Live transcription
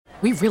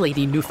We really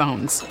need new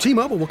phones.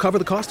 T-Mobile will cover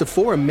the cost of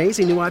 4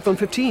 amazing new iPhone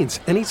 15s,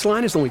 and each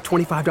line is only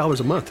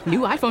 $25 a month. New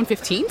iPhone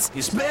 15s?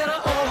 It's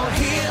better over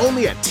here.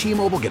 Only at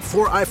T-Mobile, get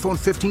 4 iPhone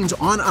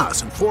 15s on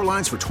us and 4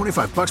 lines for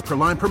 $25 per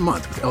line per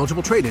month with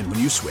eligible trade-in when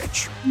you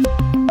switch.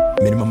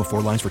 Minimum of 4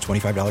 lines for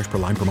 $25 per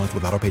line per month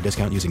with autopay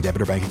discount using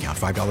debit or bank account.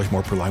 $5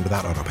 more per line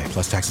without autopay,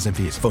 plus taxes and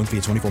fees. Phone fee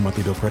at 24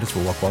 monthly bill credits for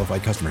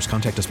well-qualified customers.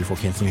 Contact us before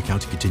canceling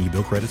account to continue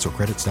bill credits or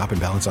credit stop and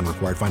balance on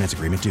required finance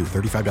agreement due.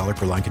 $35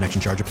 per line connection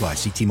charge applies.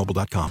 See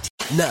T-Mobile.com.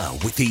 Now,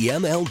 with the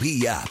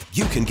MLB app,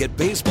 you can get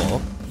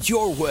baseball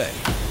your way.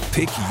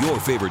 Pick your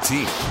favorite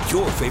team,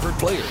 your favorite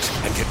players,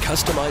 and get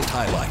customized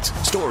highlights,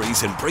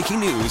 stories, and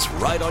breaking news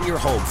right on your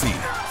home feed.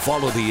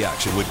 Follow the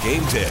action with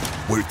Game Day,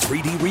 where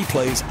 3D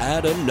replays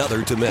add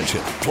another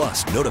dimension.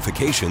 Plus,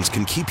 notifications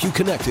can keep you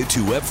connected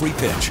to every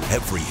pitch,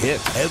 every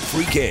hit,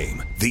 every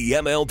game. The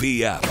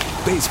MLB app.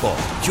 Baseball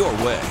your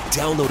way.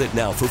 Download it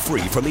now for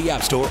free from the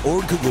App Store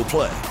or Google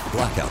Play.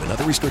 Blackout and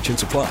other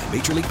restrictions apply.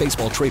 Major League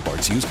Baseball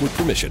trademarks used with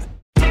permission.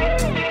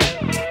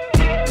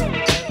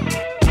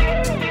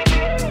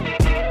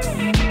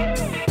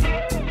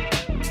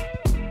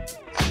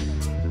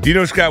 You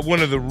know, Scott,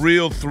 one of the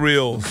real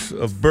thrills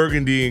of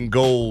Burgundy and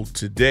Gold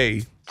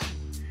today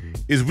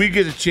is we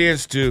get a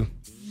chance to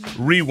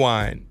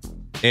rewind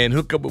and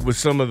hook up with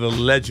some of the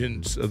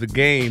legends of the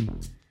game.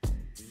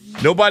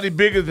 Nobody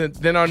bigger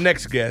than our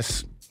next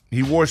guest.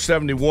 He wore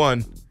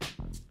 71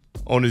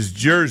 on his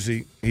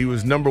jersey. He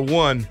was number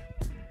 1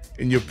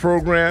 in your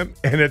program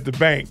and at the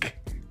bank.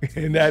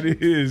 And that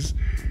is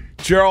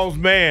Charles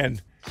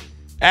Mann,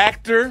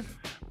 actor,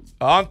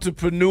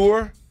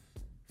 entrepreneur,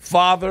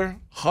 father,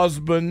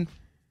 husband,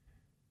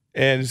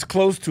 and as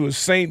close to a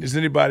saint as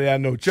anybody I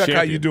know. Chuck,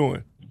 How you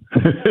doing?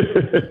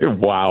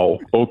 Wow.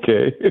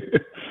 Okay.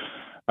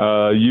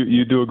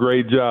 You do a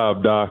great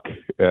job, Doc.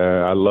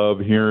 I love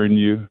hearing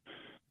you.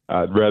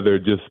 I'd rather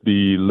just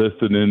be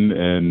listening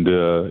and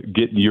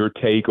getting your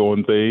take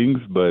on things,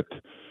 but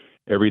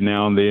every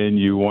now and then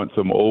you want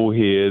some old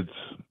heads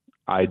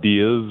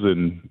ideas,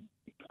 and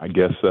I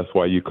guess that's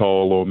why you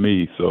call on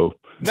me. So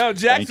no,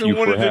 Jackson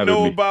wanted to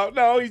know about.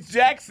 No,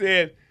 Jack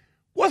said,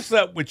 "What's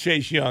up with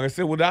Chase Young?" I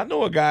said, "Well, I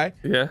know a guy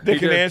that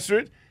can answer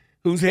it.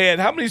 Who's had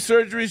how many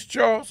surgeries,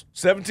 Charles?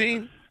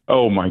 17?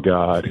 Oh my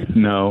God,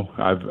 no!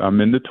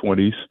 I'm in the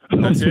 20s.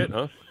 That's it,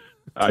 huh?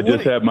 I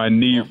just had my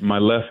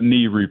left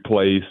knee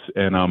replaced,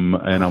 and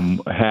I'm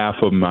half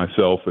of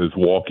myself is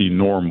walking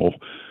normal.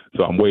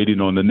 So I'm waiting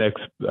on the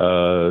next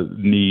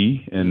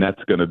knee, and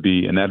that'll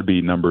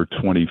be number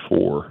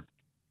 24.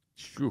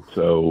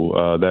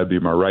 So that'd be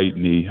my right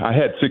knee. I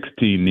had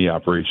 16 knee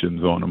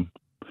operations on them,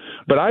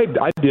 but I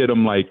did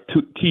them like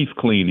teeth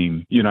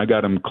cleaning. You know, I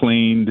got them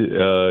cleaned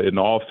in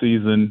the off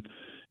season.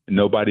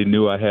 Nobody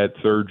knew I had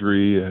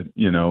surgery,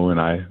 you know,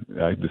 and I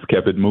just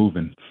kept it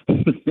moving,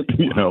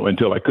 you know,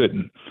 until I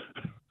couldn't.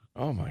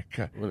 Oh, my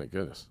God. Oh, my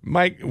goodness.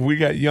 Mike, we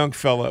got young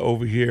fella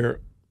over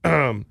here,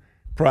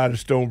 proud of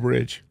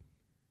Stonebridge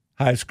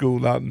High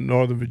School out in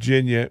Northern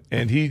Virginia,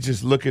 and he's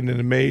just looking in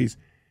amaze.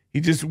 He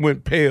just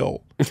went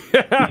pale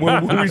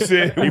when we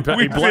said he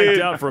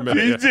blanked out for a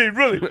minute. He did,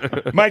 really.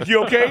 Mike,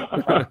 you okay?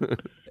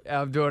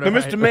 I'm doing all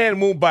right. Mr. Man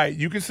won't bite.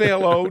 You can say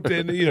hello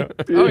to, you know.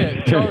 Oh,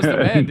 yeah. Charles the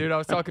Man, dude. I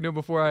was talking to him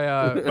before when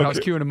I was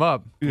queuing him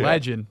up. Yeah.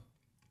 Legend.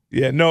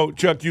 Yeah, no,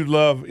 Chuck, you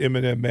love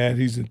Eminem, man.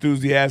 He's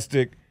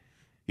enthusiastic.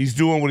 He's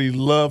doing what he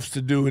loves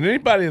to do. And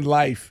anybody in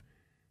life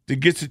that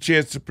gets a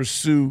chance to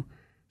pursue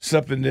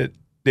something that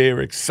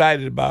they're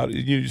excited about,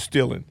 you're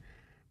still in.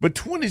 But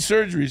 20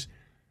 surgeries,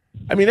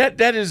 I mean,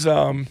 that is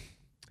wow,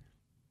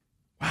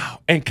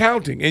 and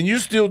counting, and you're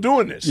still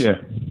doing this.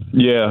 Yeah.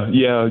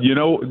 You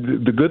know,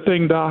 the good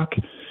thing, Doc,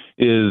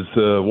 is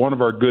one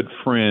of our good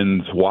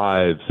friends'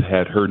 wives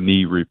had her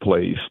knee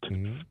replaced,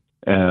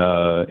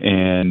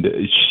 and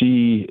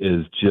she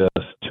is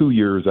just 2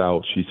 years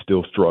out. She's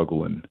still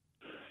struggling,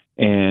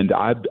 and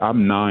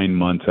I'm 9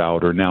 months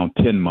out, or now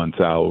 10 months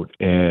out,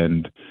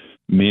 and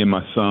me and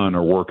my son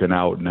are working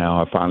out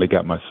now. I finally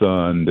got my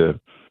son to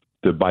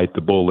bite the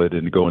bullet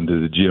and go into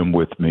the gym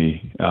with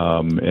me.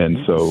 And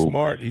so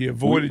smart. He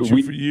avoided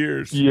you for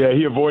years. Yeah,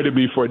 he avoided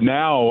me for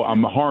now.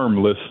 I'm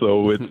harmless,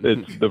 so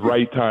it's the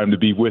right time to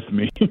be with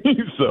me.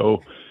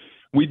 So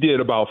we did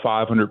about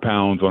 500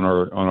 pounds on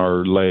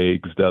our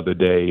legs the other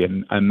day,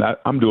 and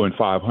I'm doing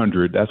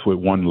 500. That's with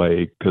one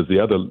leg, because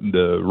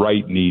the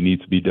right knee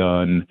needs to be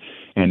done,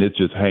 and it's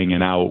just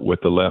hanging out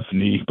with the left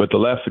knee. But the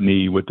left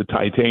knee with the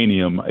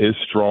titanium is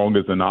strong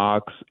as an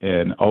ox,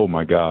 and oh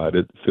my God,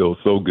 it feels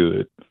so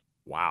good.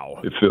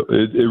 Wow.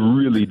 It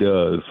really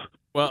does.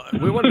 Well,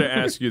 we wanted to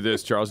ask you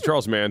this, Charles.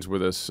 Charles Mann's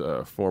with us,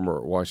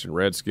 former Washington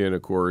Redskin,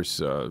 of course,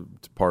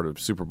 part of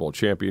Super Bowl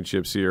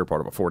championships here,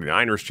 part of a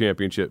 49ers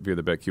championship via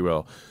the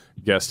BetQL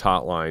guest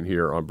hotline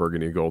here on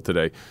Burgundy and Gold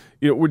today.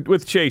 You know,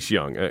 with Chase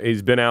Young,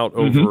 he's been out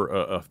over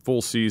a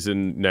full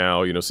season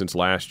now, you know, since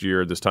last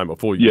year, this time a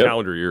full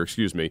calendar year,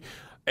 excuse me.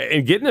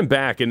 And getting him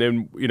back and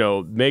then, you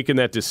know, making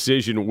that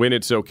decision when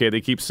it's okay.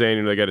 They keep saying,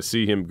 you know, they got to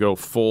see him go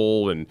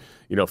full and,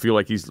 you know, feel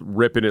like he's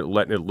ripping it,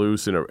 letting it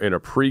loose in a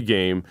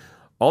pregame.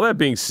 All that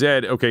being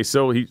said, okay,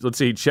 so let's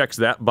say he checks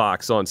that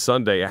box on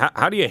Sunday.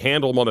 How do you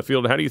handle him on the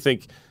field? How do you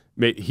think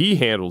he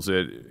handles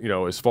it,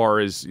 as far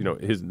as,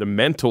 the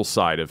mental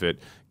side of it,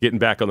 getting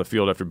back on the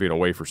field after being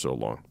away for so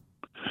long?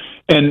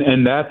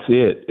 And that's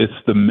it. It's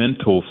the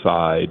mental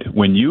side.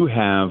 When you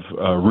have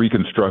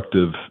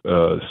reconstructive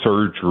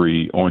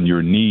surgery on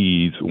your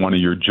knees, one of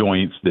your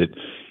joints that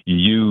you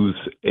use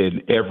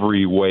in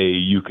every way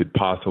you could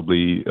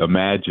possibly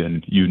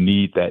imagine, you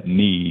need that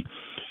knee.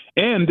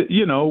 And,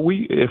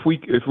 if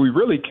we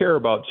really care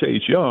about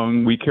Chase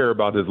Young, we care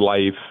about his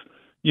life,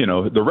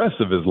 the rest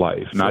of his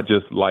life, not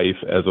just life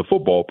as a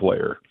football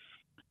player.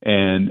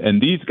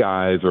 And these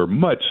guys are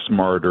much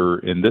smarter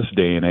in this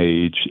day and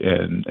age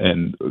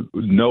and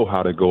know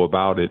how to go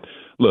about it.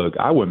 Look,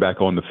 I went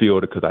back on the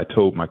field because I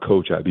told my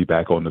coach I'd be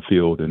back on the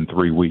field in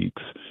 3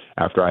 weeks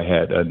after I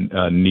had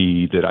a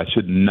knee that I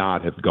should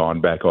not have gone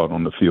back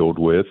on the field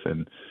with.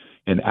 And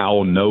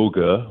Al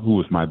Noga, who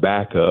was my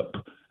backup,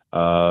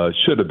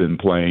 should have been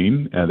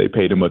playing, and they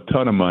paid him a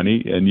ton of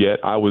money, and yet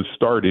I was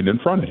starting in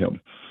front of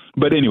him.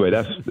 But anyway,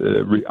 that's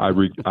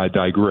I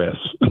digress.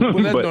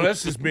 Well,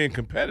 that's just being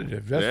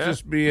competitive. That's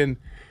just being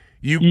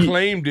you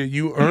claimed it,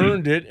 you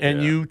earned it,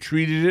 and you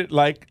treated it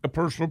like a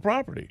personal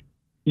property.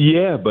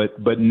 Yeah,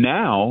 but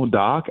now,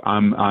 Doc,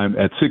 I'm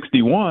at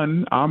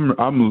 61.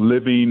 I'm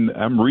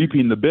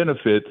reaping the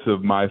benefits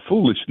of my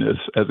foolishness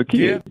as a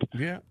kid.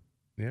 Yeah.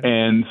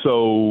 And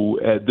so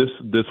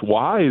this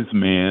wise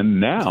man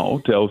now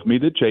tells me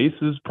that Chase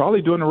is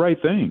probably doing the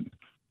right thing,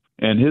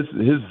 and his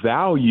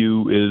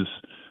value is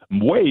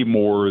way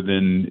more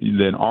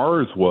than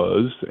ours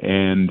was,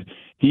 and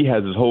he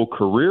has his whole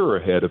career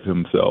ahead of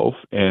himself.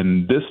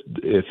 And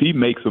if he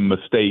makes a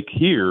mistake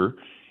here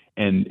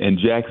and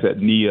jacks that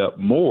knee up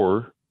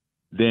more,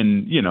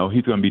 then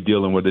he's going to be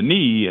dealing with a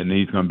knee, and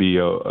he's going to be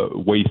a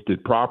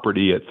wasted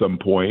property at some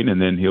point,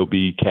 and then he'll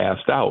be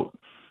cast out.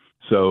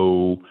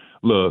 So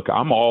look,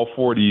 I'm all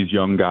for these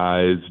young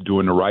guys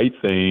doing the right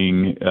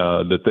thing,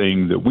 the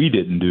thing that we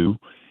didn't do.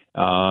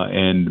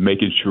 And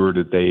making sure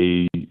that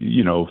they,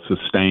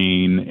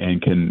 sustain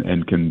and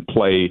can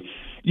play.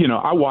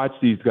 I watch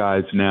these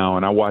guys now,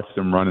 and I watch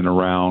them running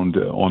around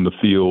on the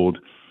field,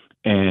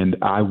 and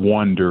I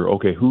wonder,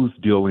 okay, who's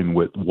dealing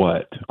with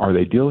what? Are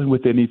they dealing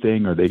with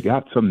anything? Or they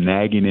got some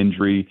nagging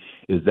injury?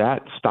 Is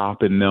that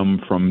stopping them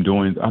from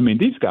doing? I mean,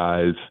 these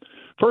guys,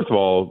 first of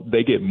all,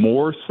 they get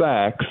more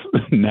sacks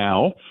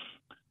now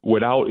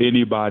without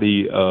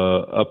anybody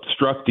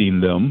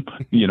obstructing them,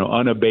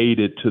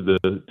 unabated to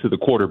the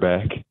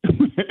quarterback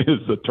is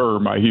the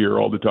term I hear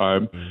all the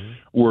time,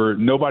 where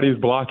nobody's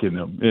blocking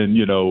them.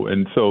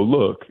 And so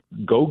look,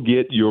 go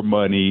get your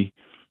money,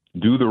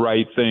 do the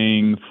right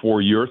thing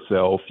for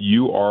yourself.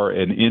 You are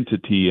an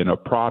entity and a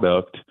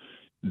product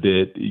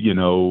that,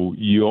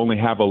 you only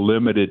have a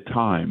limited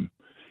time.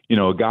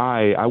 A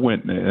guy, I'm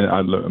going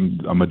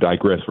to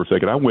digress for a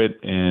second. I went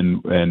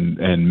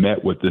and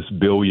met with this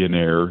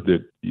billionaire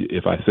that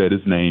if I said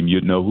his name,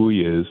 you'd know who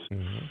he is.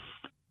 Mm-hmm.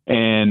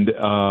 And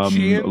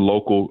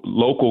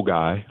local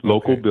guy,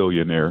 local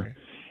billionaire.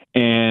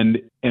 And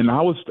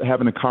I was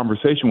having a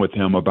conversation with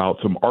him about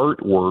some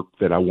artwork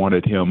that I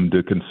wanted him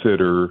to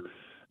consider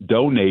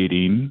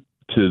donating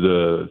to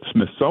the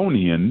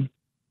Smithsonian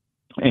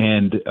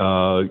and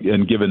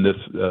giving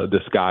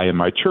this guy in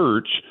my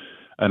church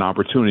an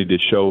opportunity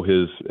to show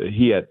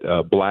he had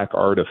black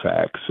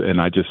artifacts, and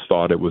I just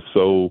thought it was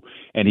so,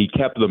 and he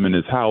kept them in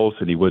his house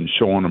and he wasn't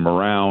showing them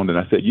around, and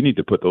I said, you need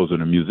to put those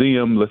in a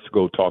museum. Let's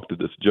go talk to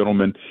this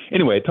gentleman.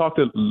 Anyway,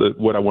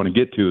 what I want to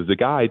get to is the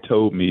guy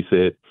told me, he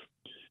said,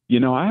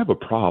 I have a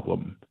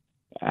problem.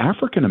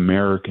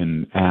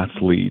 African-American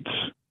athletes,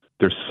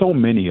 there's so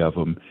many of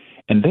them,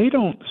 and they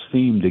don't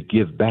seem to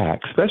give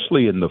back,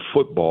 especially in the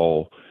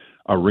football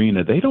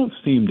arena. They don't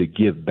seem to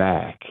give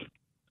back.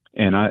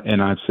 And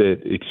I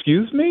said,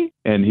 excuse me?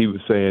 And he was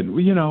saying,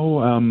 well,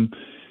 I'm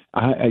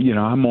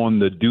on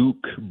the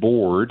Duke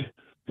board.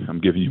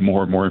 I'm giving you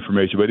more and more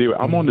information, but anyway,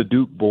 I'm on the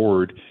Duke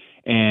board,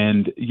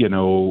 and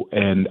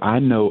and I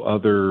know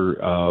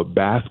other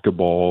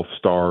basketball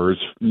stars,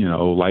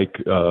 like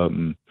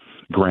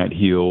Grant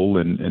Hill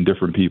and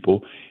different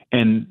people,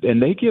 and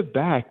they give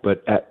back,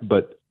 but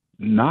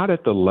not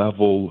at the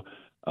level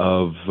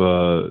of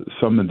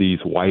some of these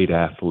white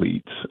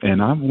athletes,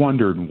 and I'm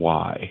wondering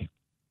why.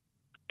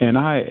 And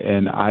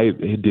I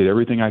did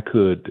everything I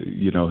could.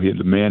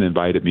 The man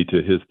invited me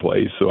to his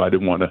place, so I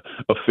didn't want to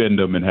offend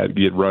him and had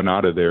to get run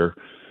out of there.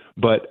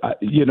 But,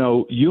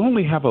 you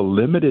only have a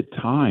limited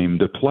time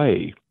to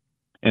play.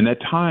 And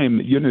that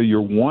time, you're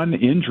one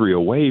injury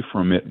away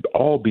from it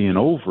all being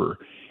over.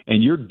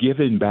 And you're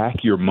giving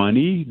back your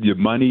money, the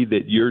money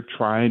that you're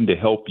trying to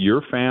help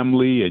your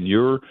family and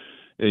your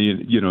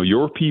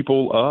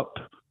people up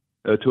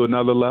to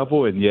another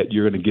level, and yet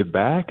you're going to give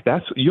back.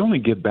 You only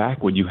give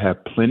back when you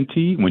have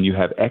plenty, when you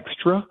have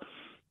extra,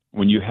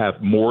 when you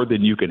have more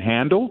than you can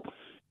handle.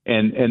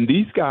 And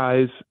these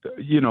guys,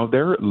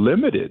 they're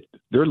limited.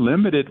 They're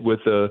limited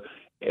with a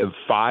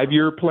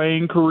 5-year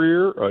playing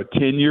career, a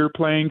 10-year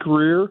playing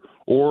career,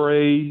 or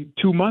a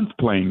 2-month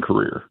playing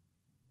career.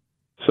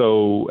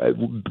 So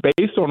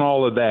based on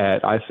all of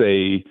that, I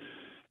say,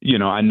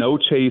 I know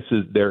Chase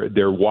is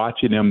they're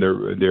watching him,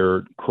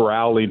 they're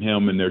corralling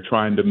him, and they're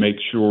trying to make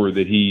sure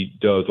that he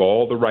does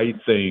all the right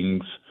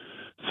things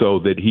so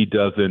that he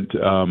doesn't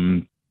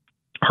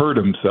hurt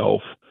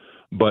himself.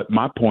 But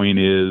my point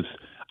is,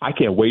 I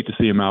can't wait to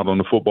see him out on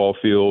the football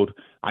field.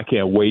 I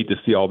can't wait to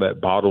see all that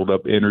bottled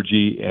up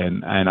energy,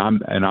 and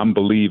I'm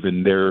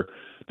believing they're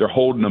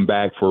holding him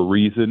back for a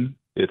reason.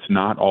 It's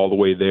not all the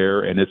way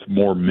there, and it's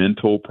more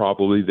mental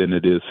probably than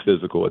it is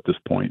physical at this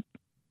point.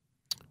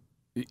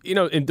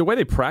 And the way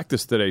they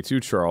practiced today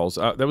too, Charles,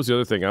 that was the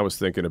other thing I was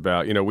thinking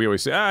about. We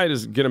always say,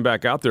 just get them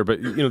back out there,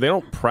 but they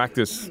don't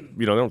practice.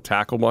 They don't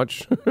tackle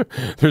much.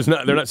 They're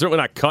certainly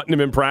not cutting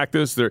him in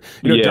practice.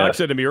 Doug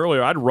said to me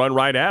earlier, I'd run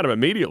right at him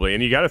immediately.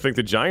 And you got to think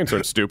the Giants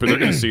aren't stupid. They're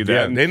going to see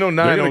that. Yeah, they know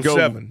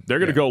 907. They're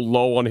going to go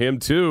low on him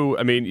too.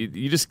 I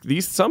mean,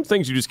 some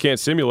things you just can't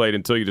simulate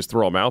until you just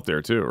throw them out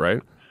there too, right?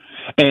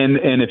 And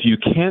if you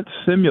can't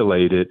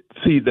simulate it,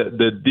 see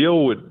the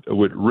deal with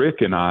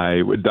Rick and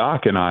I, with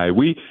Doc and I,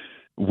 we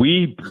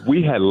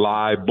had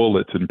live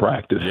bullets in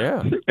practice.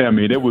 Yeah. I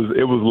mean, it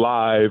was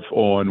live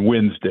on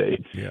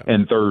Wednesday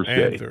and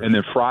Thursday. And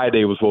then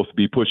Friday was supposed to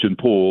be push and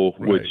pull,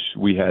 which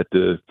we had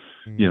to,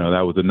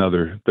 that was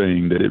another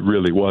thing that it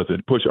really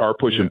wasn't. Our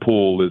push and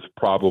pull is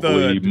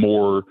probably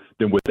more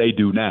than what they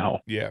do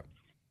now. Yeah.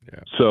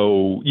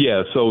 So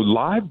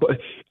live, but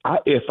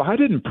if I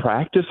didn't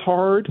practice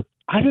hard,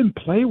 I didn't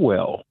play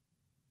well.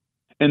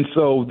 And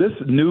so this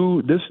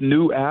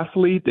new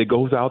athlete that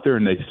goes out there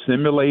and they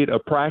simulate a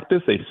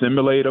practice, they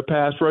simulate a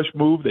pass rush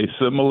move, they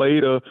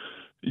simulate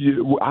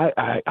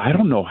I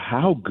don't know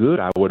how good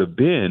I would have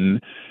been,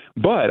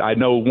 but I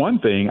know one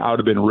thing: I would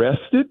have been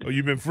rested. Oh,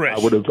 you've been fresh.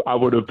 I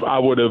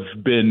would have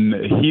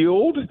been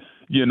healed.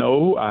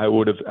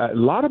 A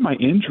lot of my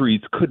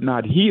injuries could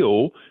not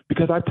heal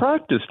because I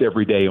practiced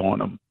every day on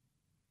them.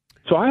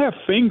 So I have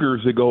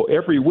fingers that go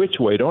every which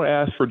way. Don't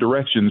ask for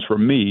directions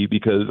from me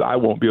because I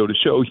won't be able to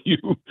show you.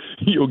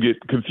 You'll get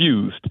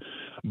confused.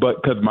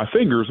 But because my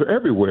fingers are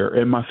everywhere,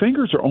 and my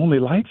fingers are only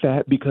like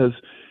that because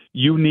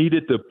you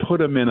needed to put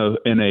them in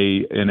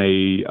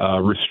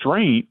a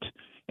restraint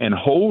and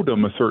hold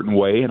them a certain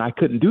way, and I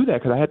couldn't do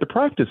that because I had to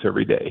practice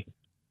every day.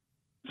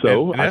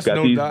 So I've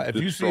got these. If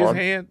you see his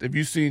hands, have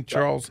you seen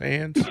Charles'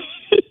 hands?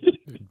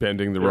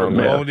 Bending the wrong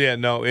way. Oh, yeah,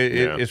 no,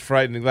 it's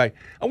frightening. Like,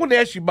 I want to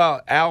ask you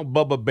about Al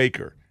Bubba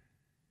Baker.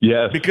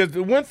 Yes. Because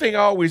the one thing I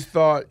always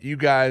thought you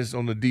guys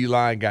on the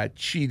D-line got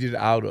cheated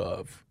out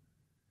of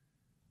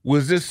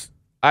was this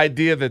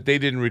idea that they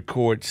didn't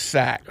record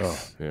sacks.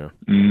 Oh, yeah.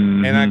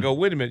 Mm-hmm. And I go,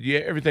 wait a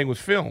minute, everything was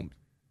filmed.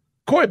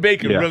 Corey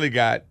Baker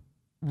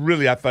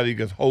really, I thought he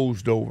got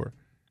hosed over.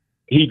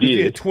 He did.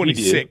 He had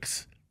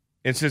 26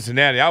 in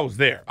Cincinnati. I was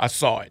there. I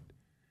saw it.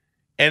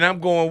 And I'm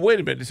going, wait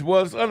a minute. They said,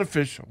 well, it's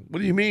unofficial. What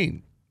do you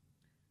mean?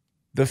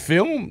 The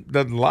film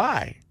doesn't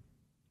lie.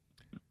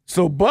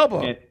 So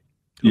Bubba,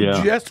 who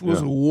just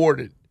was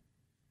awarded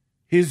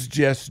his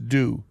just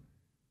due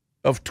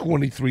of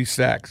 23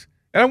 sacks.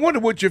 And I wonder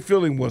what your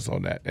feeling was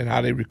on that and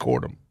how they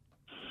record them.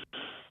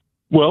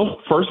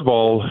 Well, first of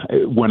all,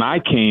 when I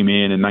came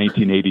in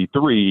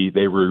 1983,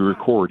 they were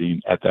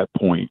recording at that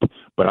point.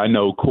 But I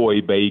know Coy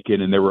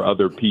Bacon and there were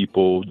other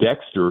people,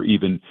 Dexter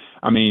even.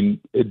 I mean,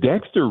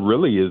 Dexter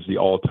really is the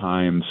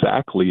all-time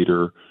sack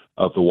leader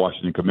of the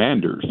Washington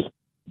Commanders.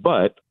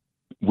 But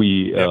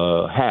we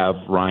have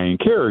Ryan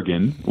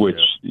Kerrigan, which,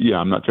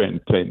 I'm not trying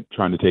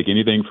to take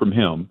anything from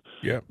him.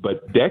 Yeah.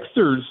 But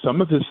Dexter's,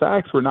 some of his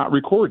sacks were not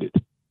recorded.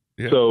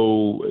 Yeah.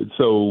 So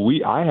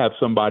I have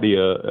somebody,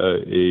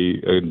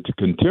 a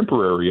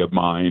contemporary of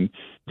mine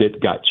that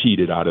got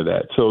cheated out of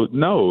that. So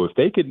no, if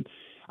they could,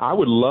 I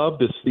would love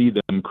to see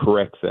them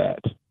correct that.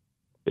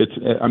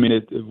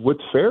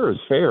 What's fair is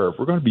fair. If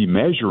we're going to be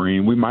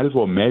measuring, we might as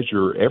well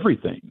measure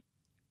everything.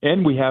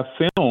 And we have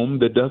film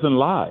that doesn't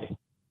lie.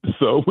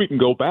 So we can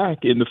go back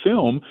in the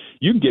film.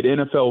 You can get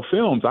NFL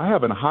films. I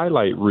have a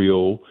highlight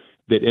reel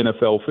that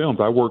NFL films.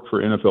 I worked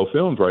for NFL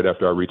Films right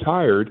after I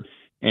retired.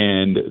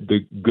 And the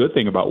good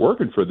thing about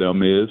working for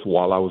them is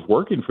while I was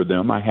working for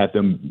them, I had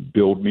them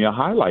build me a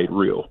highlight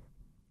reel.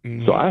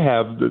 Mm-hmm. So I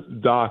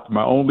have Doc,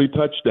 my only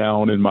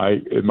touchdown in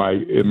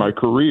my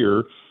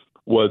career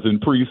was in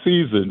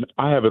preseason.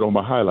 I have it on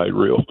my highlight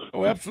reel.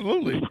 Oh,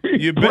 absolutely.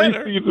 You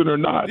better. Preseason or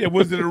not. Yeah,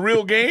 was it a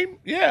real game?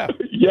 Yeah.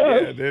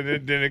 Yes. Yeah,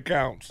 then it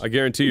counts. I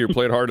guarantee you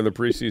played harder in the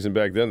preseason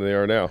back then than they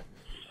are now.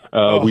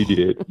 We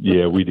did.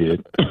 Yeah, we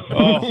did.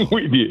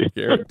 We did.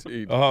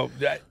 Guaranteed.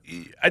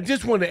 I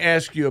just want to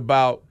ask you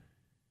about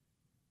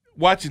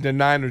watching the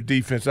Niner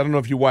defense. I don't know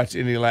if you watched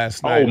any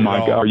last night. Oh, my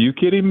God. Are you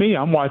kidding me?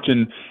 I'm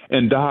watching.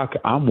 And, Doc,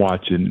 I'm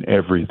watching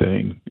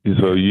everything.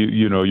 So,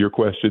 your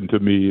question to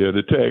me,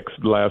 the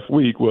text last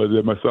week was,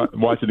 am I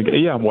watching the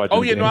game? Yeah, I'm watching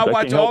the game. I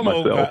watch all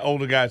the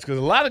older guys because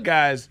a lot of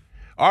guys,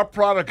 our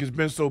product has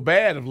been so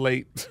bad of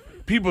late,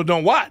 people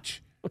don't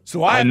watch.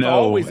 So I know,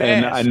 always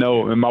and ask. I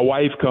know, and my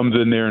wife comes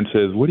in there and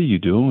says, "What are you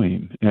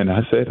doing?" And I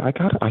said, "I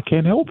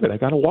can't help it. I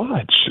got to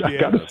watch. I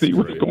got to see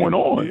what's going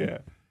on." Yeah,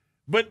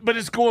 but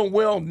it's going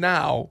well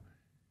now.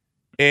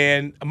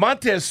 And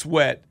Montez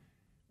Sweat,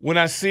 when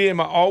I see him,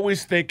 I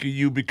always think of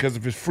you because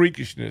of his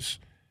freakishness.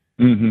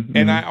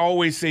 And I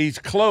always say he's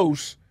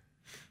close,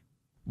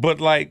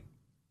 but like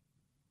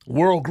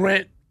Worrell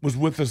Grant was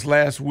with us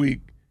last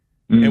week,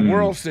 and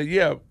Worrell said,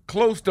 "Yeah,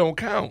 close don't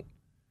count."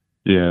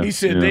 Yeah, he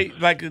said they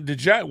like the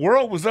Giant.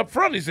 Worrell was up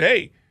front. He said,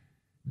 "Hey,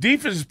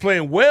 defense is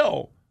playing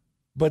well,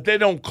 but they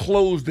don't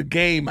close the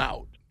game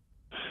out."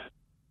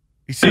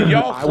 He said,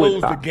 "Y'all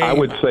close the game." I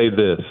would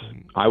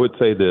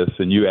say this,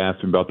 and you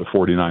asked me about the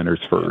 49ers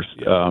first.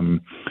 Yeah.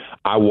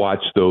 I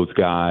watch those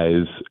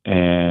guys,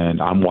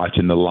 and I'm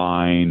watching the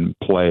line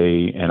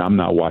play, and I'm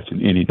not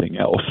watching anything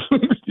else.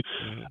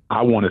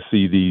 I want to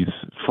see these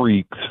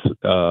freaks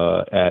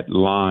at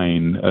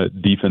line,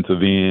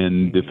 defensive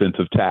end,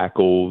 defensive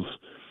tackles.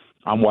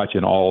 I'm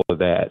watching all of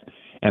that,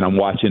 and I'm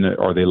watching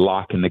are they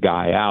locking the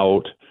guy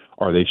out?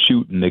 Are they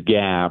shooting the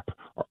gap?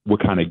 What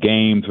kind of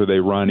games are they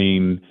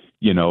running?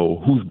 You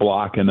know, who's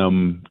blocking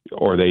them?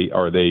 Are they,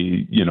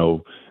 you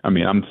know, I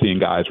mean, I'm seeing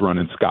guys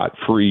running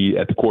scot-free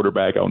at the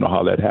quarterback. I don't know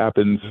how that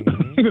happens.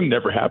 It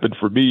never happened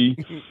for me.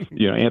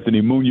 You know, Anthony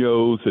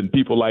Munoz and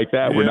people like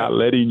that, we're not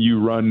letting you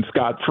run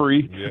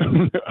scot-free.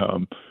 Yeah.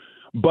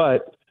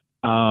 But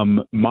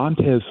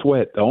Montez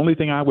Sweat, the only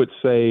thing I would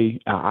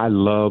say, I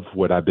love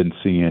what I've been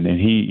seeing, and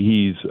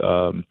he's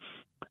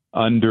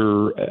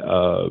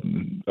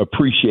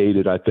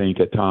appreciated, I think,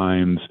 at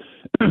times.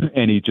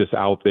 And he's just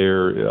out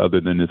there,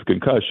 other than his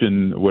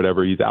concussion,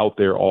 whatever. He's out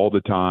there all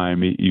the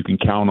time. You can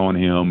count on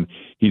him.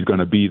 He's going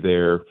to be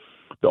there.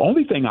 The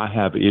only thing I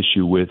have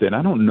issue with, and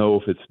I don't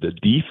know if it's the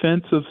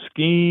defensive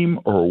scheme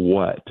or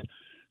what,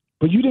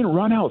 but you didn't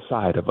run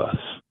outside of us.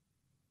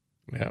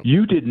 Yeah.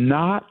 You did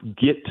not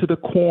get to the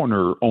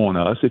corner on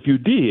us. If you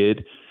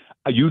did,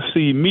 you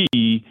see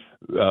me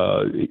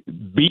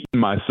beating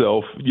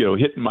myself, you know,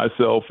 hitting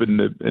myself in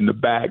the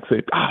back,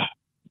 saying,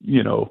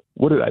 you know,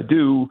 what did I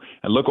do?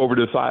 And look over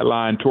the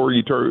sideline.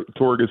 Torgy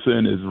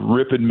Torgerson is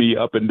ripping me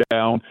up and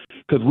down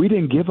because we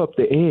didn't give up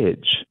the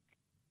edge.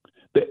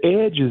 The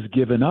edge is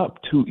given up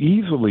too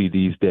easily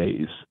these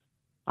days.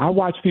 I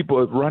watch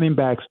people, running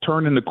backs,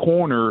 turning the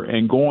corner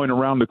and going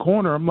around the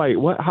corner. I'm like,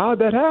 what? How did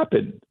that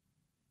happen?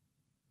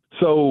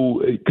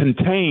 So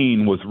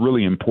contain was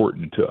really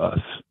important to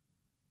us.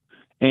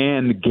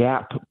 And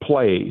gap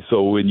play.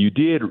 So when you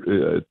did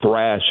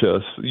thrash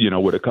us, you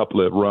know, with a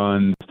couple of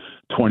runs,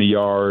 20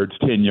 yards,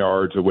 10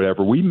 yards or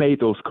whatever, we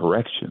made those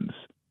corrections.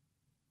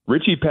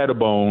 Richie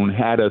Pettibone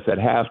had us at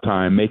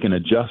halftime making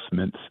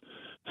adjustments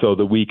so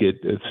that we could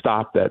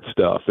stop that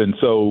stuff. And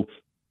so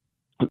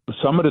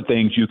some of the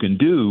things you can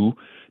do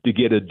to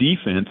get a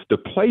defense to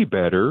play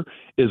better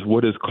is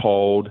what is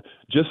called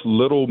just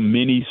little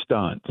mini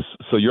stunts.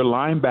 So your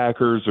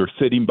linebackers are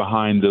sitting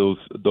behind those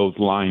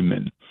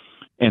linemen.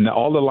 And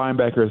all the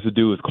linebacker has to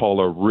do is call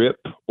a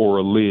rip or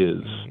a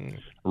Liz.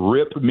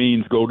 Rip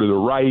means go to the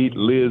right.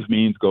 Liz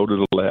means go to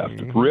the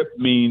left. Rip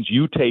means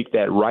you take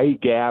that right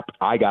gap.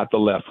 I got the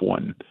left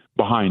one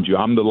behind you.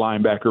 I'm the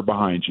linebacker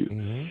behind you.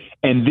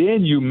 And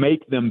then you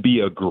make them be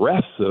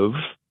aggressive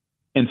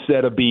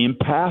instead of being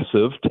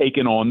passive,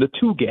 taking on the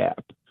two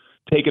gap,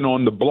 taking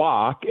on the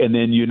block, and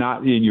then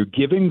you're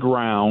giving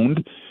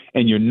ground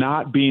and you're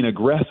not being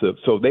aggressive.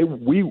 So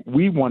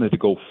we wanted to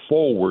go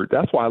forward.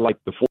 That's why I like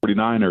the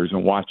 49ers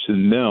and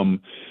watching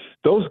them.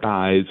 Those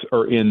guys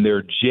are in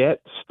their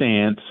jet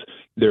stance.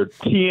 They're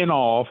teeing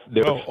off.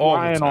 They're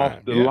flying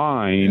off the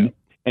line,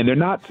 and they're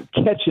not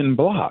catching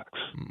blocks.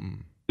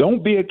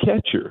 Don't be a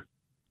catcher.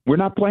 We're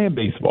not playing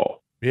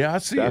baseball. Yeah, I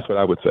see That's what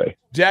I would say.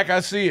 Jack,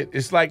 I see it.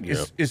 It's like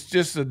it's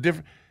just a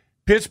different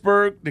 –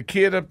 Pittsburgh, the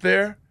kid up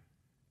there.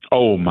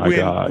 Oh, my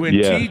God. When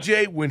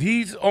TJ, when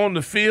he's on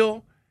the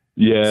field –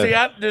 yeah.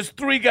 See, there's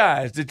three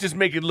guys that just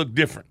make it look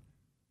different.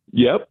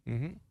 Yep.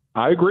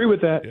 I agree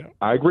with that. Yeah.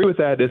 I agree with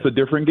that. It's a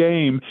different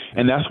game,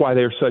 and that's why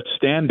they're such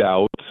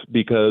standouts,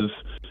 because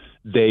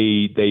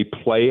they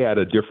play at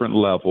a different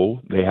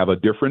level. They have a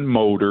different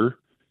motor,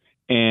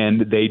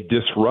 and they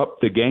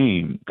disrupt the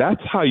game.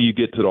 That's how you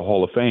get to the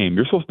Hall of Fame.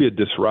 You're supposed to be a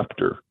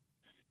disruptor.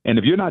 And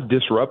if you're not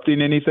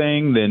disrupting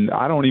anything, then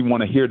I don't even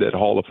want to hear that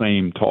Hall of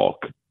Fame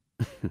talk.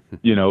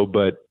 You know,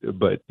 but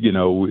you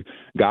know,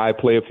 guy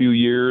play a few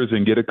years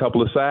and get a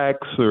couple of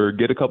sacks or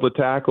get a couple of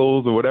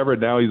tackles or whatever.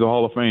 Now he's a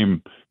Hall of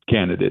Fame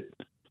candidate.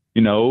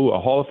 You know, a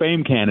Hall of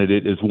Fame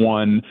candidate is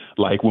one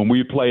like when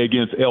we play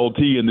against LT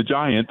and the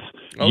Giants.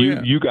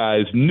 You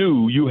guys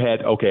knew you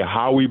had, okay,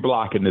 how are we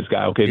blocking this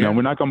guy? Okay, now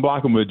we're not going to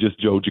block him with just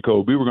Joe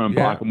Jacoby. We're going to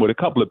block him with a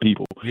couple of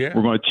people. We're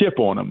going to chip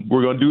on him.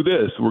 We're going to do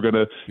this. We're going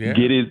to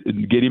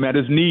get him at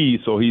his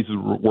knees, so he's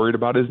worried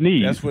about his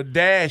knees. That's what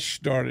Dash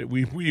started.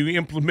 We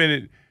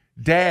implemented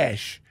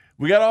Dash.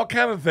 We got all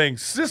kind of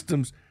things,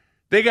 systems.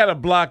 They got to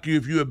block you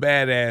if you're a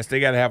badass.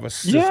 They got to have a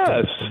system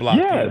to block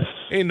you.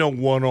 Ain't no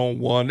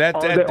one-on-one.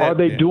 Are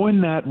they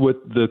doing that with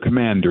the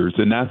Commanders?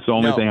 And that's the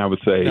only thing I would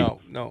say.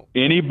 No.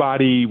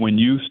 Anybody, when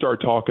you start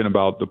talking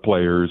about the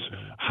players,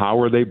 how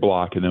are they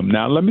blocking them?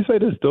 Now, let me say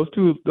this. Those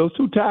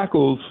two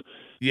tackles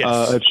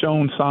have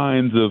shown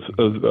signs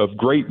of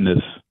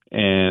greatness.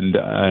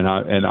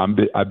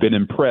 I've been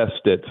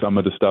impressed at some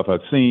of the stuff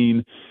I've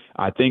seen.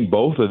 I think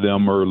both of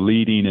them are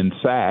leading in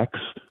sacks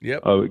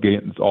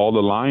against all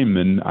the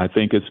linemen. I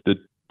think it's the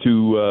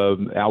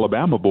two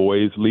Alabama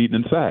boys leading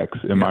in sacks.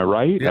 Am I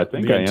right? I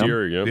think I am.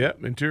 Interior,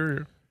 Yep,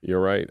 interior. You're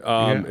right.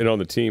 And on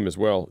the team as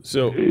well.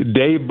 So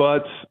Dave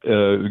Butts,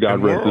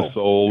 God rest his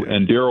soul,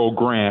 and Darryl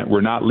Grant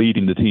were not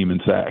leading the team in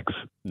sacks.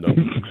 No.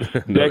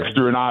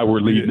 Dexter and I were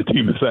leading the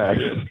team in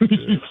sacks.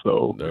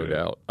 So no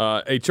doubt.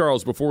 Hey,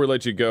 Charles, before we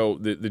let you go,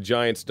 the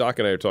Giants, Doc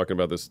and I are talking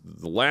about this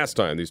the last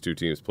time these two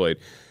teams played.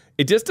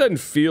 It just doesn't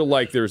feel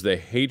like there's the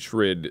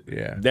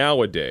hatred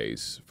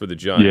nowadays for the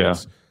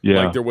Giants.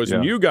 Yeah, like there was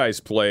when you guys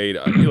played.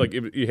 I feel like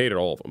you hated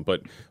all of them,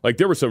 but like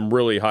there were some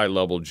really high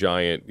level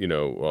Giant,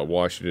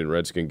 Washington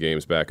Redskin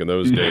games back in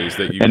those days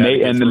that you and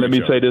let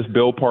me say this: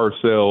 Bill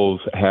Parcells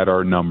had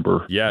our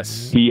number.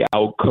 Yes, he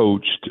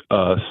outcoached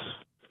us,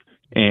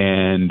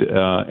 and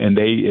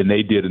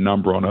they did a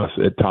number on us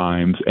at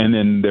times, and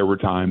then there were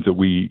times that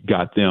we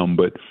got them.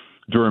 But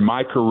during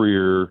my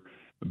career,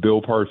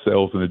 Bill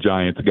Parcells and the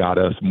Giants got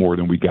us more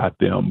than we got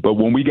them. But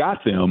when we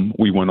got them,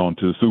 we went on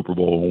to the Super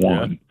Bowl and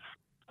won.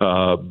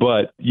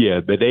 But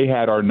they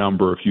had our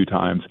number a few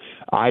times.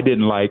 I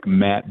didn't like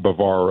Matt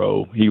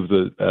Bavaro. He was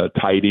a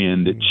tight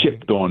end that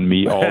chipped on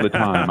me all the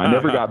time. I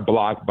never got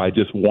blocked by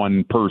just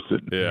one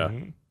person. Yeah.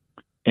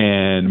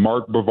 And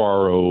Mark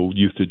Bavaro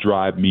used to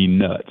drive me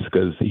nuts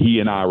because he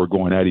and I were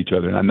going at each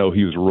other, and I know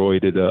he was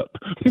roided up.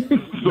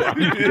 So I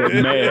used to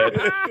get mad.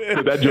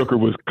 So that joker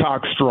was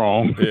cock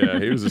strong. Yeah,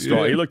 he was a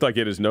strong. He looked like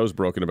he had his nose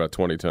broken about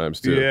 20 times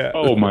too. Yeah.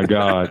 Oh my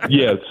God.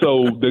 Yeah.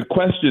 So the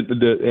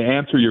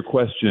answer to your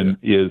question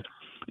is,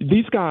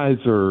 these guys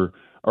are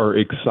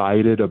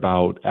excited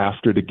about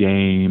after the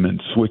game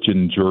and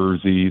switching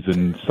jerseys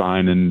and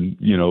signing,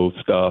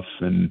 stuff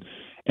and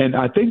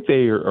I think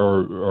they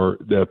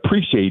they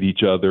appreciate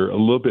each other a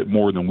little bit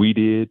more than we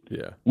did.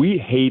 Yeah. We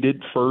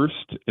hated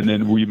first, and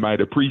then we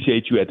might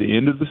appreciate you at the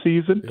end of the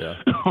season.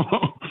 Yeah.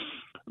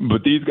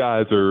 But these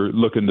guys are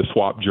looking to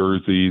swap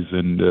jerseys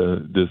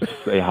and just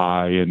say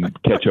hi and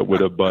catch up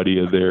with a buddy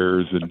of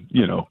theirs, and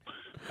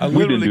I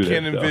literally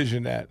can't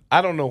envision that.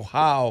 I don't know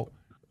how,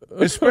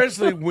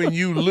 especially when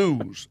you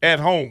lose at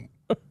home.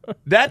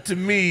 That to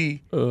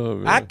me,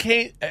 I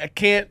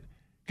can't.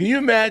 Can you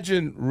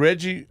imagine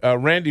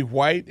Randy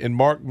White and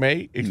Mark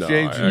May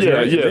exchanging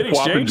They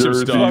exchanged some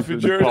stuff.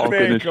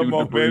 Man, come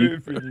on,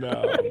 man.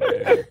 No,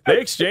 man.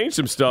 They exchanged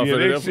some stuff. Yeah,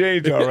 they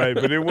exchanged all right,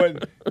 but it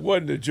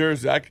wasn't the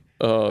jersey.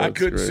 I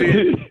couldn't see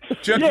it.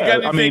 Chuck, you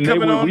got anything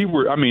coming on?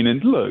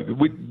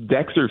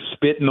 Dexter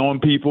spitting on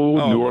people,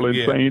 New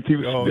Orleans Saints. He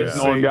was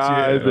spitting on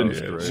guys, and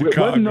it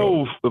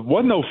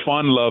wasn't no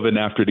fun loving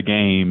after the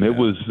game. It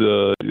was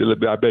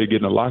I better get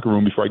in the locker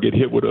room before I get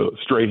hit with a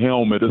stray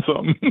helmet or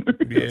something.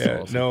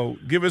 Yeah, awesome. No,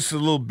 give us a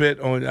little bit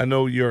on. I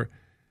know your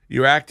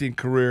acting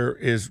career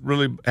has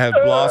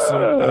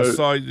blossomed. I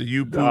saw the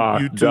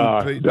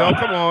YouTube. No,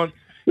 come on,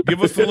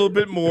 give us a little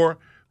bit more.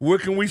 Where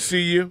can we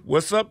see you?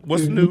 What's up?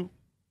 What's new?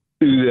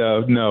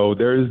 No,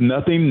 there is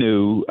nothing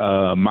new.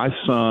 My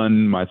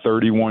son, my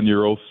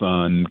 31-year-old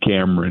son,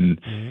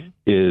 Cameron,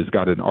 is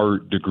got an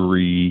art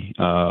degree,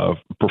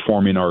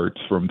 performing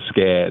arts from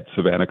SCAD,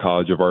 Savannah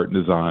College of Art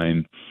and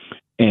Design.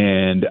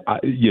 And,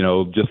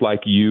 just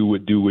like you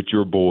would do with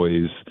your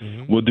boys,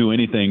 we'll do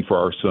anything for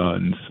our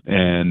sons.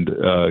 And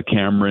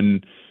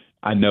Cameron,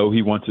 I know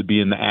he wants to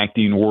be in the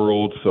acting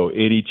world, so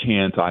any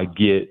chance I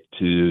get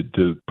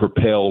to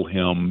propel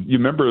him. You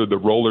remember the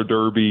roller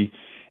derby?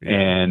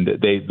 And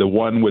the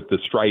one with the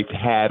striped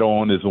hat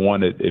on is the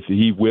one that if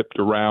he whipped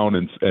around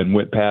and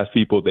went past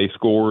people, they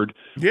scored.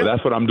 Yeah. So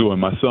that's what I'm doing.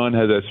 My son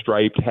has that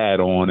striped hat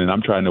on, and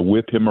I'm trying to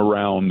whip him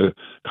around the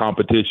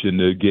competition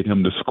to get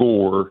him to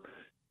score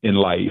in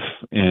life.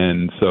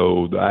 And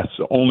so that's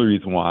the only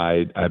reason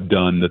why I've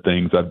done the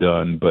things I've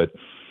done. But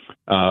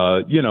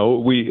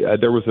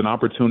there was an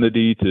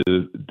opportunity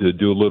to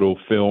do a little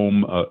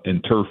film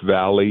in Turf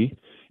Valley.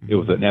 It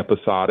was an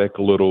episodic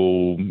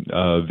little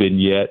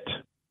vignette.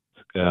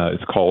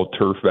 It's called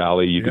Turf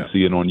Valley. You can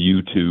see it on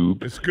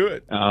YouTube. It's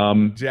good.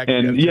 And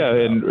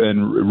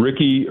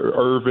Ricky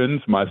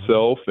Irvins,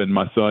 myself, and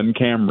my son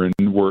Cameron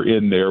were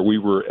in there. We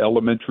were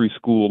elementary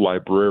school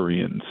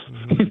librarians,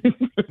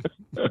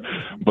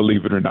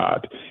 believe it or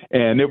not.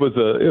 And it was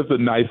a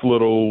nice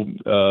little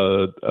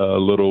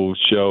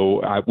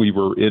show. We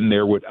were in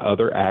there with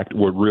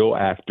with real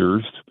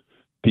actors,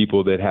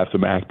 people that have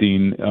some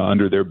acting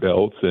under their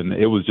belts, and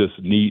it was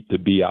just neat to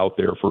be out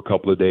there for a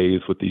couple of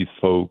days with these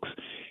folks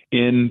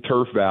in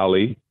Turf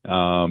Valley,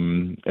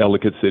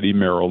 Ellicott City,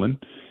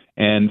 Maryland,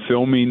 and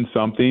filming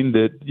something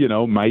that,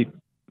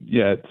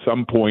 at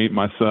some point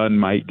my son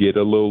might get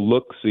a little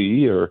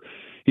look-see, or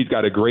he's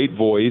got a great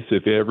voice.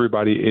 If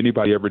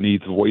anybody ever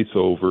needs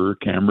voiceover,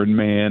 Cameron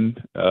Mann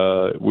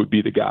would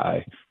be the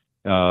guy.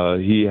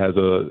 He has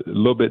a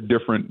little bit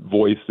different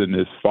voice than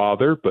his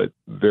father, but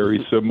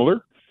very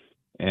similar,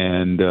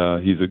 and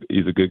he's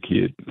a good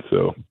kid.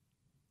 So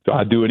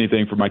I'd do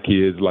anything for my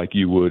kids like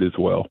you would as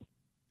well.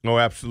 Oh,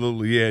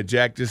 absolutely. Yeah,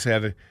 Jack just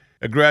had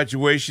a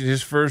graduation.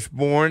 His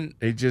firstborn,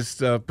 they just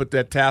put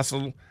that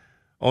tassel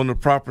on the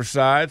proper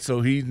side,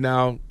 so he's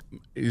now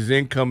his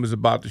income is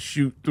about to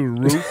shoot through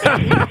the roof.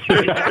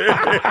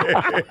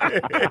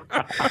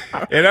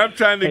 And I'm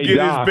trying to get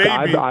Doc, his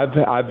baby.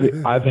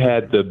 I've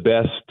had the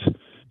best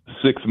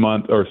 6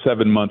 months or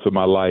 7 months of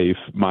my life.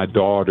 My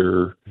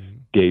daughter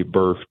gave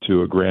birth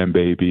to a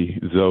grandbaby,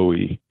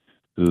 Zoe.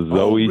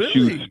 Really?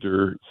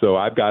 Schuster. So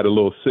I've got a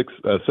little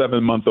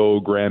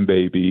 7-month-old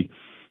grandbaby,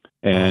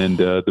 and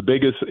the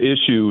biggest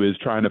issue is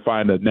trying to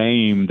find a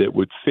name that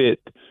would fit.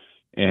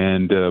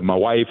 And my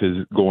wife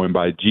is going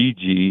by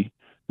Gigi.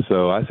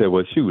 So I said,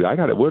 well, shoot, I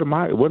got it. What do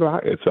I?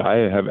 So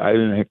I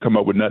didn't come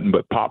up with nothing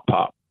but Pop.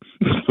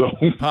 So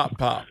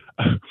Pop.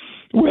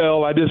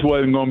 Well, I just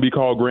wasn't going to be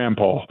called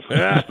Grandpa.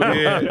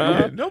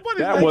 Yeah. Nobody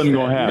that wasn't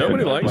going to happen.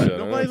 Nobody likes it.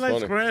 Nobody likes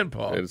funny.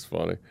 Grandpa. It's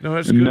funny. No,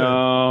 that's good.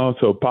 No,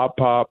 so Pop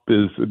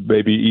is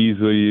maybe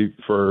easy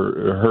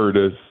for her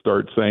to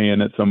start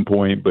saying at some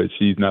point, but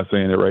she's not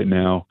saying it right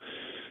now.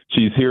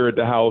 She's here at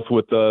the house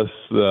with us.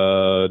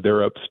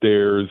 They're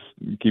upstairs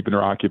keeping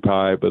her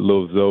occupied. But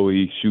little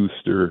Zoe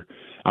Schuster,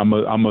 I'm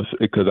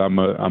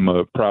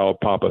a proud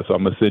papa, so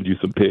I'm gonna send you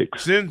some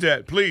pics. Send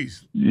that,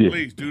 please. Yeah,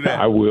 Please do that.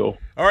 I will.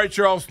 All right,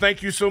 Charles.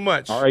 Thank you so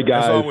much. All right,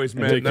 guys. As always,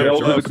 man. Take care, Nothing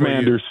Hail to love the for you.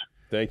 Commanders.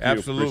 Thank you.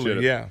 Absolutely. Appreciate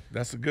it. Yeah,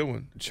 that's a good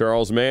one.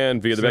 Charles Mann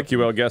via the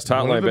BetQL guest One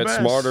hotline. of the Bet best.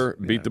 smarter,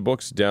 beat Yeah. the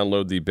books.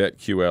 Download the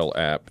BetQL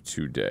app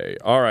today.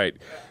 All right.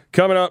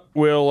 Coming up,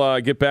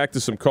 we'll get back to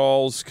some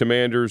calls,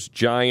 Commanders,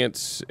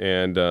 Giants,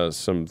 and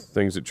some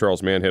things that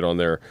Charles Mann hit on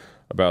there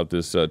about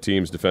this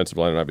team's defensive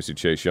line, and obviously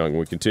Chase Young.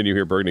 We continue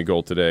here, Burgundy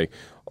Gold today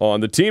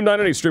on the Team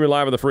 980, streaming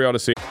live on the free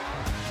Odyssey.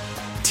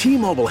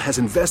 T-Mobile has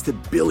invested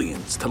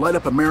billions to light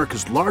up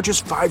America's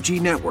largest 5G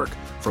network,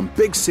 from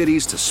big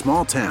cities to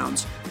small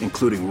towns,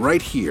 including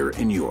right here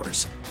in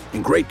yours.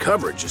 And great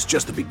coverage is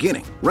just the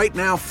beginning. Right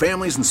now,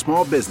 families and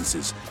small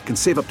businesses can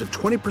save up to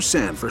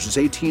 20% versus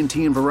AT&T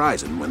and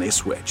Verizon when they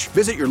switch.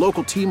 Visit your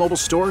local T-Mobile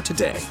store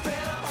today.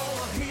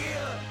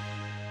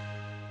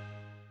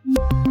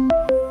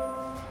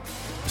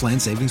 Plan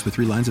savings with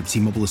 3 lines of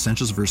T-Mobile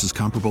Essentials versus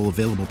comparable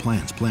available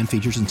plans. Plan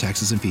features and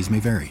taxes and fees may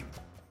vary.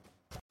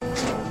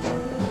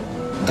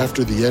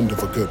 After the end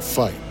of a good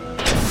fight,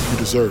 you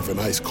deserve an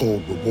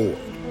ice-cold reward.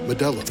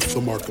 Modelo is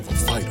the mark of a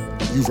fighter.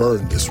 You've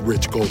earned this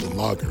rich golden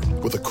lager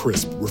with a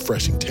crisp,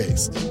 refreshing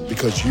taste.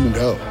 Because you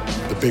know,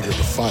 the bigger the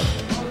fight,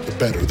 the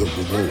better the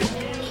reward.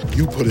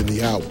 You put in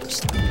the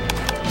hours,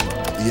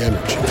 the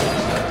energy,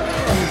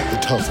 the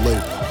tough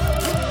labor.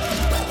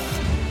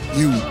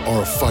 You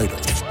are a fighter,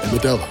 and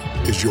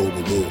Modelo is your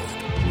reward.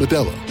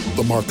 Modelo,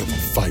 the mark of a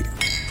fighter.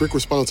 Drink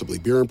responsibly.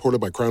 Beer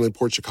imported by Crown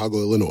Imports, Chicago,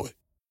 Illinois.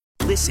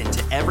 Listen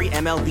to every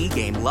MLB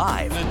game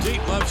live. In the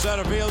deep left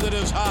center field, it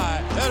is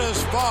high, it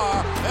is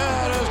far,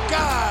 it is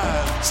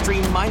gone.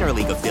 Stream minor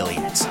league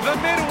affiliates. The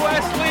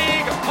Midwest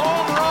League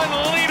home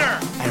run leader.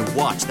 And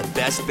watch the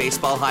best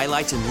baseball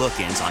highlights and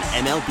look-ins on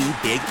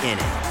MLB Big Inning.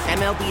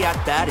 MLB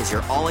At Bat is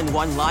your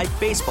all-in-one live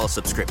baseball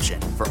subscription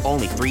for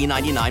only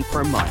 $3.99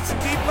 per month.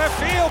 Deep left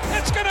field,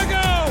 it's gonna go.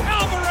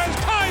 Alvarez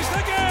ties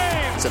the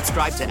game.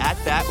 Subscribe to At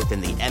Bat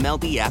within the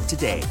MLB app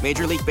today.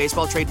 Major League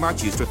Baseball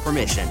trademarks used with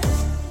permission.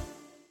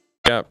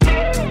 Yeah.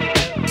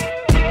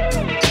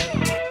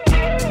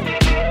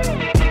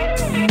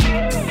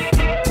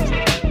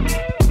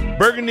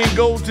 Burgundy and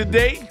Gold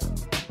today.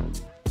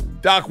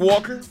 Doc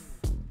Walker,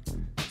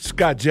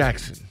 Scott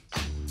Jackson.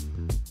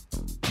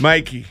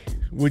 Mikey,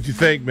 what'd you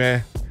think,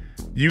 man?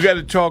 You got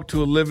to talk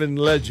to a living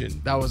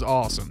legend. That was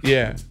awesome.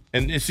 Yeah.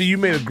 And see, you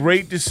made a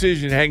great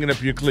decision hanging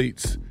up your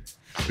cleats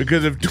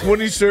because of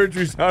 20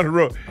 surgeries on the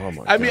road. Oh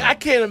my I mean, God. I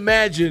can't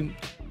imagine,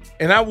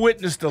 and I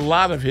witnessed a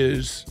lot of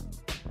his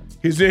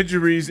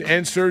injuries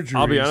and surgeries.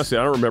 I'll be honest, I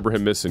don't remember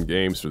him missing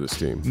games for this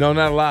team. No,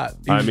 not a lot.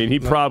 I mean, he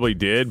probably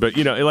did, but,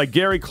 you know, like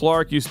Gary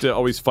Clark used to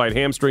always fight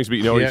hamstrings, but,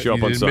 you know, Yeah, he'd show up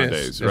he on didn't miss.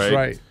 Sundays, That's right?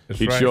 right. That's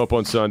He'd right. show up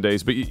on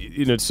Sundays, but,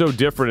 you know, it's so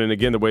different, and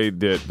again, the way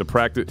that the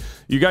practice,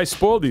 you guys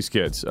spoiled these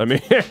kids. I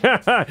mean,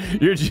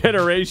 your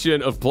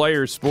generation of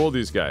players spoiled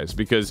these guys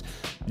because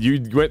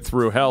you went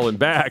through hell and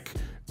back.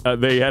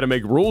 They had to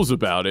make rules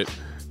about it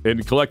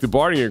and collective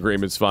bargaining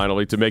agreements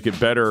finally to make it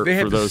better They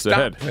had for to those stop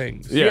ahead.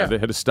 things. Yeah, Yeah. they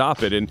had to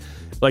stop it. And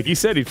like he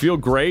said, he'd feel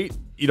great.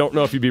 You don't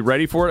know if you'd be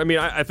ready for it. I mean,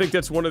 I think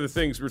that's one of the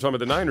things we were talking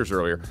about the Niners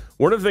earlier.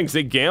 One of the things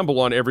they gamble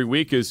on every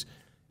week is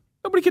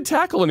nobody can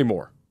tackle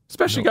anymore,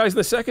 especially guys in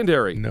the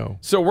secondary. No.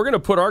 So we're going to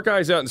put our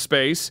guys out in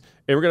space,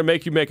 and we're going to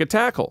make you make a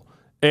tackle.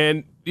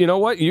 And you know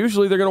what?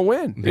 Usually they're going to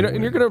win. You know,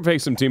 and you're going to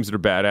face some teams that are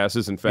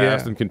badasses and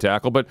fast and can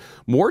tackle. But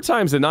more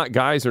times than not,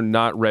 guys are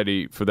not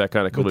ready for that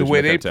kind of But collision. the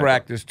way that they kind of tackle.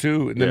 practice,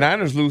 too, and the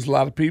Niners lose a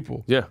lot of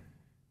people. Yeah.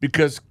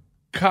 Because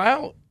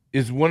Kyle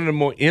is one of the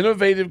more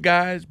innovative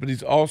guys, but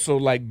he's also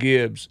like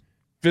Gibbs,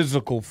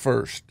 physical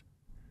first.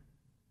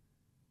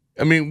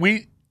 I mean,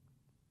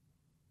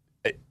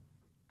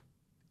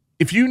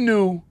 if you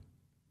knew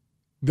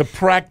the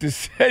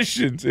practice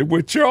sessions, and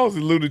what Charles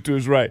alluded to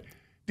is right,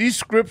 these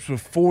scripts were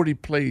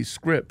 40-play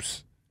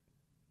scripts.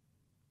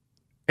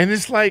 And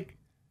it's like,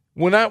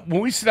 when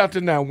we sit out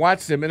there now and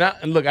watch them, and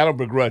look, I don't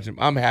begrudge them.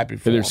 I'm happy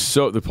for them.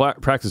 The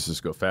practices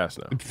go fast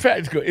now. In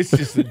fact, it's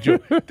just a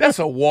joke. That's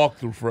a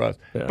walkthrough for us.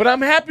 Yeah. But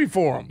I'm happy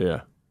for them.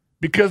 Yeah.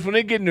 Because when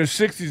they get in their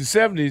 60s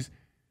and 70s,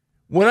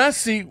 when I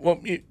see,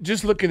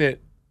 just looking at,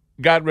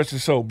 God rest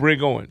his soul,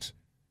 Brig Owens,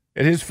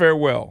 at his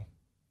farewell,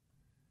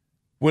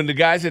 when the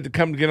guys had to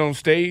come to get on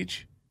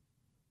stage,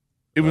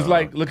 it was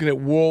like looking at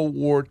World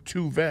War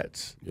II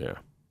vets. Yeah.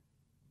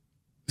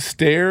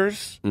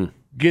 Stairs,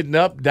 getting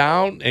up,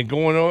 down, and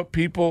going on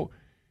people.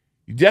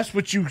 That's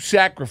what you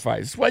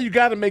sacrifice. That's why you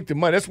got to make the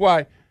money. That's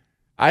why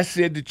I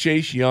said to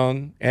Chase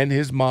Young and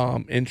his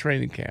mom in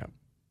training camp,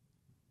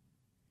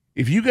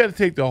 if you got to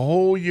take the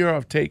whole year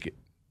off, take it.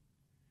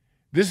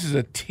 This is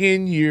a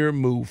 10-year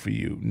move for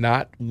you,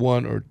 not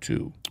 1 or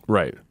 2.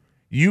 Right.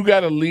 You got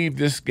to leave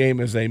this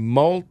game as a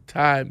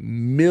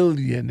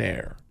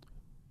multi-millionaire.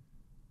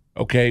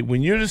 Okay?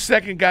 When you're the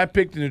second guy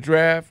picked in the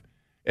draft,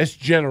 it's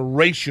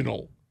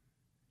generational.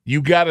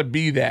 You got to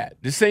be that.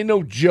 This ain't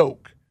no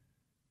joke.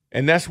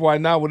 And that's why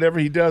now whatever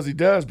he does,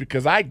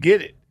 because I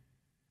get it.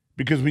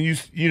 Because when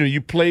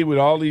you play with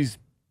all these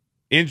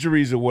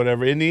injuries or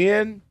whatever, in the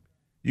end,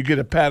 you get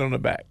a pat on the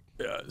back.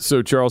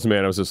 So, Charles,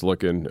 man, I was just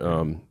looking,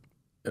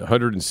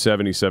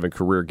 177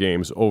 career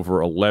games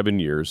over 11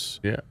 years.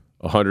 Yeah.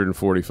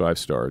 145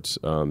 starts.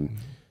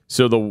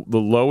 So the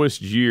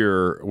lowest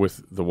year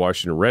with the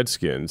Washington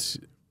Redskins,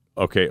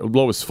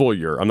 lowest full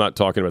year. I'm not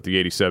talking about the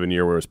 87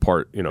 year where it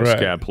was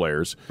scab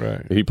players.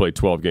 Right. He played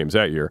 12 games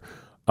that year.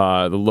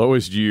 The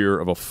lowest year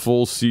of a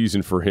full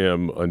season for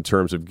him in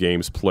terms of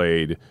games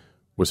played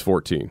was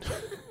 14.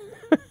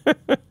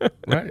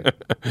 Right.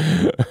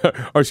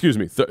 Or excuse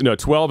me,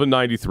 12 and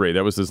 93.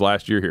 That was his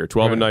last year here.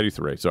 12 and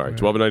 93. Sorry,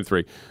 12 and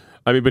 93.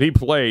 I mean, but he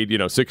played,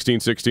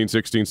 16, 16,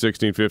 16,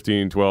 16,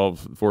 15,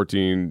 12,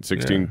 14,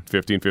 16,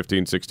 15,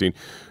 15, 16,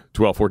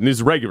 12, 14. This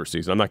is regular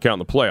season. I'm not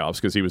counting the playoffs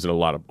because he was on a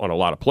lot of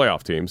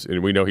playoff teams,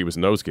 and we know he was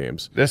in those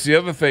games. That's the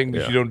other thing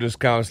that you don't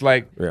discount. It's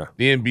like the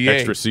NBA.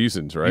 Extra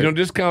seasons, right? You don't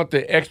discount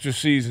the extra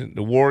season.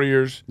 The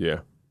Warriors,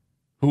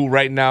 who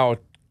right now are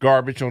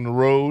garbage on the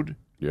road.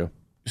 Yeah.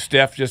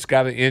 Steph just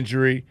got an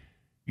injury.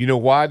 You know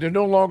why? They're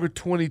no longer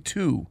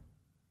 22.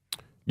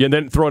 Yeah, and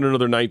then throw in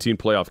another 19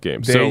 playoff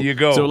games. There you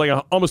go. So like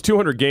almost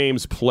 200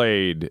 games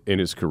played in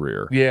his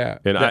career. Yeah.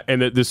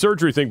 And the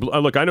surgery thing.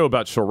 Look, I know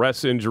about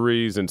Schlereth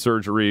injuries and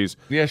surgeries.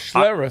 Yeah,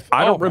 Schlereth.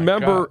 I don't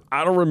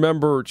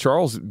remember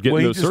Charles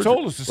getting those surgeries. He just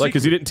told us the secret.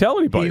 Because he didn't tell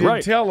anybody. He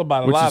didn't tell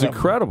about a which lot is of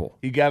incredible. Them.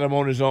 He got him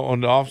on his own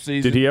on the off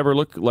season. Did he ever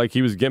look like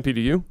he was gimpy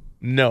to you?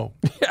 No.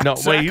 Yeah, no.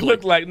 exactly. He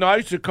looked like. No, I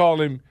used to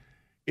call him.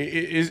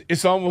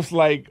 It's almost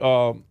like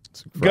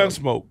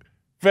Gunsmoke.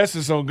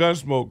 Festus on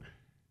Gunsmoke.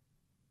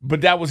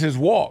 But that was his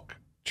walk.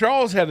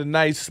 Charles had a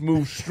nice,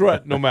 smooth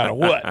strut no matter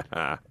what.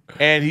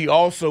 And he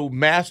also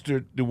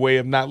mastered the way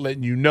of not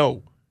letting you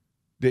know.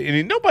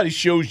 And nobody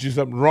shows you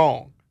something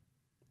wrong.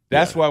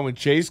 That's why when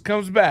Chase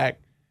comes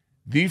back,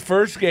 the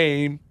first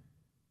game,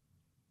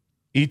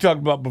 he talked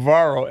about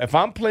Bavaro. If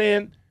I'm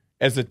playing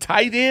as a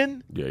tight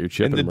end you're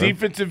chipping, and the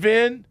defensive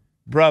end,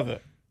 brother,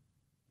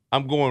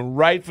 I'm going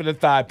right for the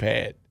thigh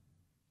pad.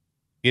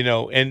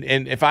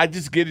 And if I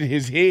just get in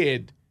his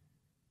head,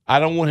 I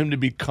don't want him to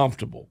be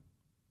comfortable.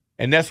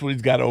 And that's what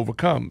he's got to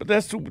overcome. But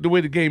that's the way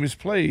the game is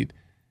played.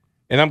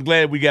 And I'm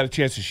glad we got a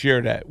chance to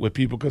share that with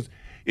people because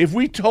if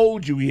we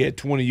told you he had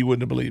 20, you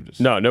wouldn't have believed us.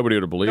 No, nobody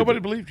would have believed Nobody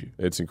believed you.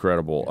 It's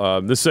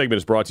incredible. This segment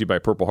is brought to you by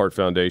Purple Heart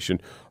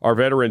Foundation. Our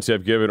veterans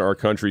have given our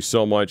country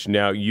so much.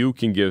 Now you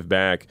can give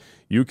back.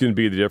 You can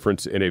be the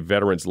difference in a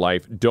veteran's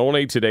life.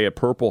 Donate today at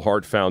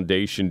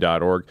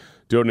purpleheartfoundation.org.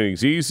 Donating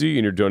is easy,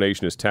 and your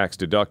donation is tax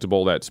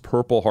deductible. That's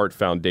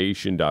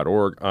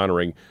purpleheartfoundation.org,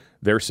 honoring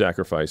their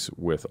sacrifice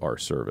with our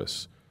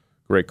service.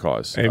 Great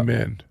cause.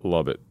 Amen.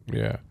 Love it.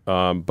 Yeah.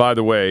 By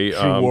the way,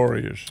 True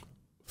warriors.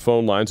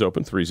 Phone lines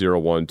open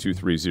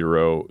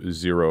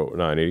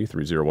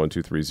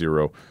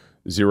 301-230-0980,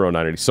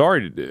 301-230-0980.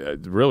 Sorry,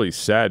 really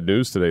sad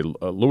news today.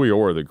 Louis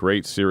Orr, the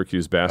great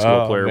Syracuse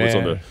basketball player, was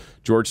on the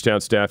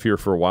Georgetown staff here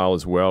for a while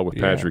as well with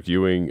Patrick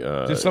Ewing.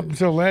 Just up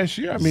until last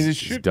year. I mean, it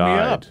shook me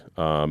up.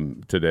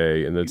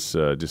 Today, and it's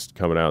just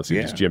coming out.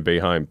 So Jim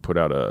Boeheim put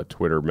out a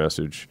Twitter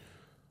message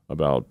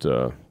about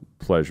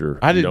pleasure.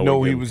 I didn't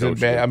know he was in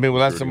bad. I mean,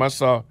 last time I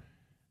saw,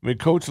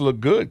 Coach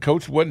looked good.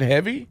 Coach wasn't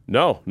heavy.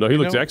 No, he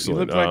looked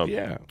excellent. He looked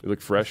he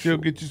looked fresh. He'll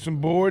get you some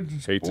boards.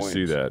 And Hate to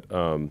see that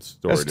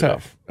story. That's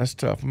tough. That's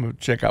tough. I'm gonna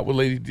check out with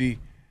Lady D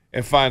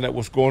and find out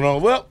what's going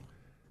on. Well,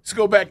 let's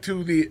go back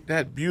to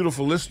that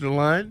beautiful listener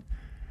line,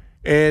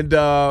 and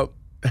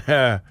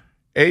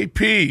AP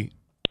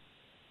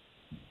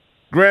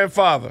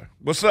grandfather,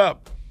 what's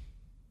up?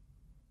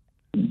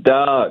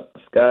 Doc,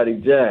 Scotty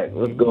Jack,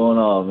 what's going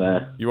on,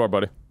 man? You are,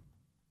 buddy.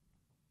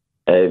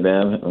 Hey,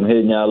 man, I'm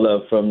hitting y'all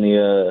up from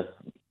the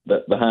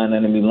behind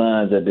enemy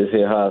lines at this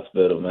here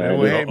hospital, man.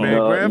 Hey,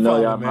 man,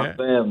 grandfather, y'all man. My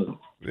family.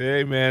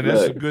 Hey, man,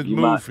 that's a good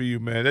move for you,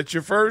 man. That's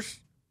your first?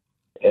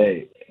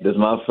 Hey, this is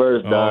my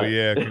first, Doc. Oh,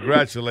 yeah,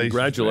 congratulations.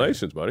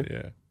 Congratulations, buddy.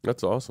 Yeah.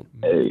 That's awesome.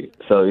 Hey,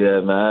 so yeah,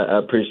 man, I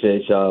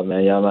appreciate y'all,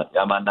 man. Y'all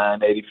my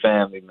 980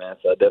 family, man.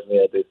 So I definitely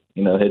had to,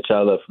 hit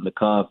y'all up from the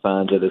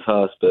confines of this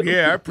hospital.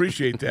 Yeah, I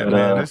appreciate that,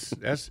 man.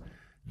 That's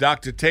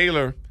Dr.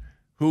 Taylor,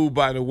 who,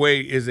 by the way,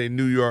 is a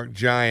New York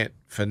Giant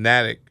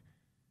fanatic,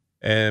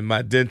 and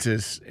my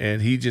dentist,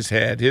 and he just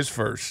had his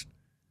first.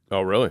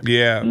 Oh, really?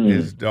 Yeah,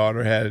 his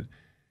daughter had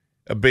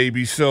a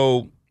baby.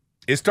 So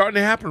it's starting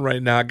to happen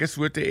right now. I guess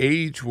we're at the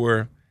age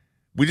where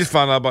we just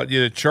found out about,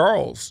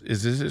 Charles.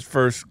 Is this his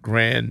first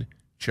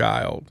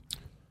grandchild?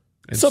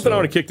 And something I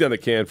want to kick down the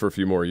can for a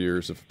few more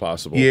years, if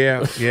possible.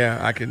 Yeah,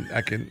 I can.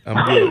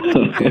 I'm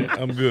good.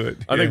 I'm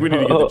good. I think we need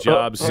to get the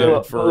job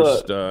set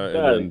first, and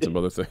then some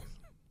other things.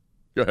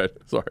 Go ahead.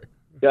 Sorry.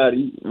 God,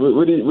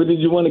 what did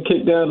you want to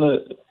kick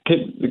the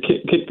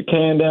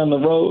can down the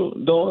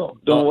road?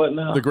 Doing what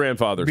now? The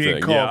grandfather Being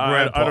thing. called Yeah,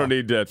 grandpa. I don't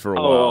need that for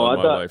a while in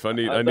my life. I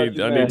need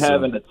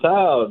having a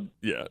child.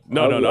 Yeah.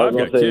 No. I've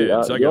got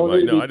kids. I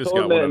just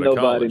got one out of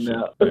college.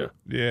 Now.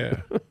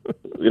 Yeah.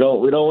 We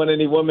don't want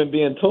any woman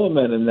being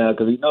tormented now,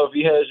 because if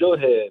he has your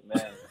head,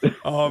 man.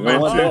 Oh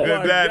man,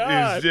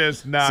 that is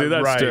just not right. See,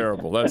 that's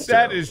terrible.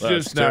 That is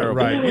just not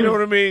right. You know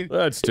what I mean?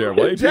 That's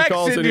terrible. AP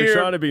calls in here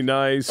trying to be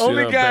nice.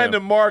 Only guy in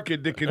the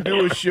market that can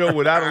do a show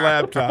without a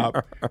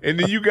laptop, and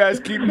then you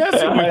guys keep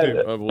messing with him.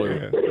 I believe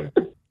it.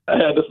 I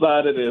had to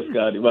slide it in,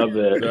 Scotty. My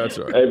bad. That's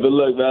all right. Hey, but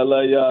look, man, I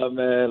love y'all,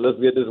 man. Let's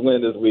get this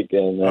win this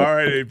weekend, man. All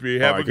right, AP.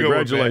 Have a good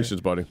one,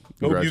 congratulations, buddy.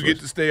 Hope you get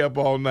to stay up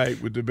all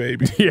night with the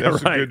baby. Yeah,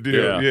 That's right. a good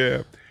deal.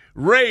 Yeah.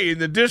 Ray in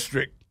the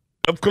District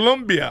of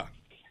Columbia.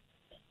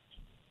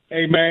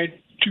 Hey, man,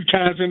 2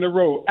 times in a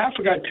row. I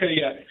forgot to tell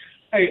you,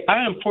 hey,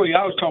 I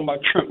was talking about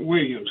Trent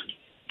Williams.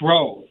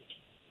 Bro,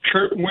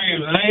 Trent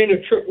Williams, I ain't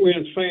a Trent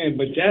Williams fan,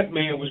 but that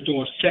man was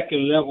doing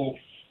second level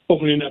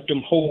opening up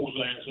them holes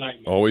last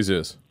night. Man. Always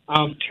is.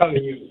 I'm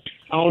telling you.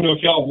 I don't know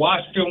if y'all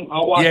watched him.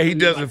 He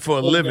does it for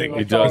a living.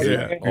 He does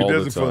it all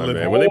the time,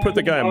 man. When they put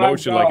the guy in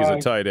motion like he's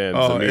a tight end,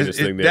 it's the neatest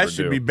thing they ever do. That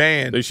should be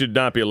banned. They should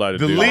not be allowed to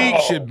do that. The league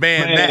should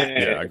ban that.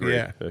 Yeah, I agree.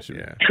 Yeah.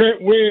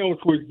 Trent Williams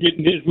was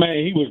getting his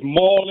man. He was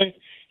mauling.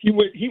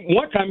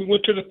 One time he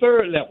went to the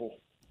third level.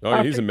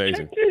 Oh, he's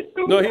amazing.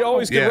 No, he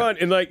always can run.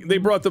 And they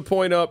brought the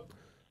point up.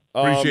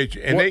 Appreciate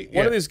you. And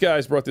one of these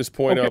guys brought this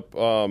point up.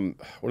 One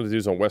of the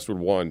dudes on Westwood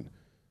One.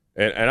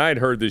 And I had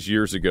heard this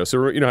years ago.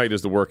 So you know how he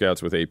does the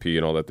workouts with AP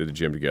and all that, they did the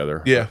gym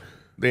together. Yeah.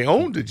 They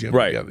owned the gym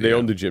together. Right. They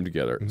owned the gym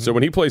together. Mm-hmm. So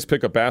when he plays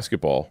pickup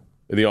basketball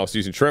in the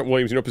offseason, Trent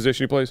Williams, you know what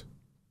position he plays?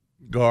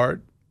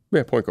 Guard.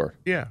 Yeah, point guard.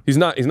 Yeah. He's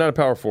not a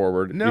power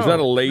forward. No, he's not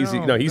a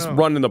lazy. No, he's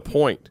running the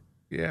point.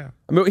 Yeah.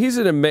 I mean, he's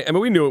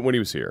we knew it when he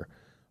was here.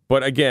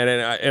 But again,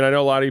 and I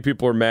know a lot of you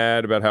people are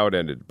mad about how it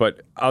ended,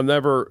 but I'll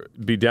never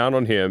be down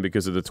on him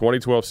because of the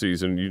 2012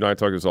 season. You and I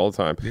talk this all the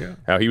time. Yeah.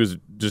 How he was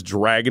just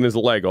dragging his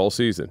leg all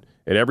season.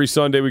 And every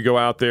Sunday we'd go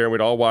out there and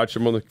we'd all watch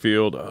him on the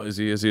field. Oh, is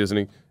he, isn't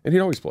he? And he'd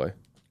always play.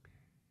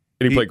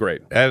 And he played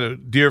great. I had a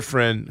dear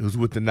friend who's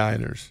with the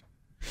Niners,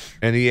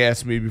 and he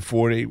asked me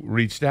before they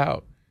reached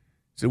out,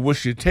 he said,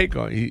 what's your take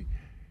on it?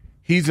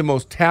 He's the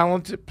most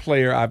talented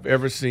player I've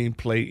ever seen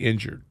play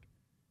injured.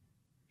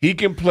 He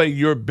can play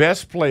your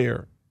best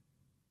player.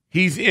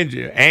 He's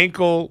injured,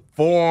 ankle,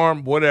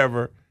 forearm,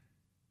 whatever.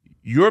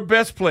 Your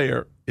best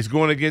player is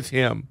going against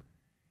him.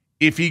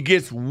 If he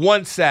gets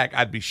one sack,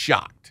 I'd be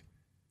shocked.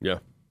 Yeah.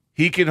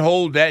 He can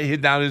hold that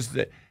hit down.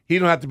 He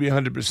don't have to be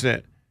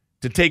 100%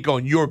 to take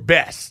on your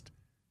best.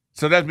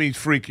 So that means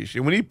freakish.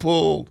 And when he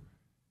pulled,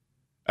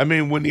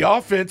 when the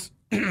offense,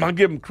 I'll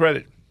give him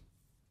credit.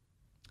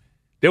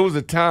 There was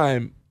a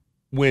time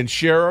when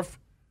Sheriff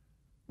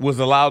was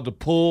allowed to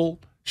pull.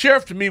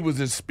 Sheriff to me he was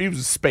a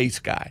space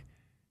guy.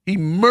 He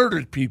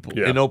murdered people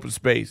in open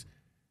space.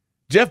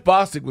 Jeff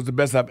Bostic was the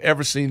best I've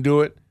ever seen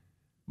do it,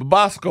 but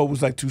Bosco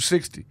was like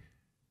 260.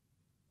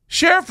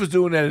 Sheriff was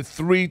doing that at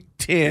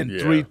 310,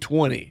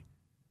 320.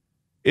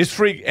 It's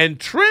freak. And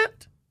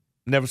Trent,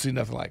 never seen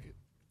nothing like it.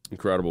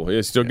 Incredible.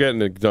 He's still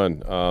getting it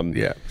done.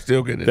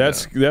 Still getting it done.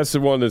 That's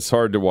the one that's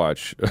hard to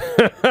watch.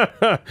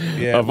 Kirk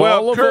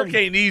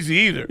ain't easy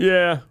either.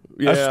 Yeah.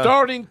 A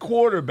starting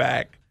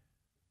quarterback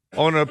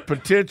on a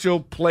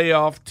potential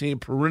playoff team,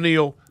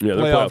 perennial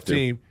playoff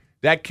team,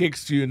 that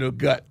kicks you in the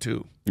gut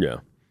too. Yeah.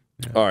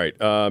 All right.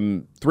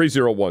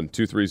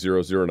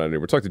 301-230-09.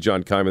 We'll talk to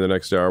John Keim in the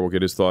next hour. We'll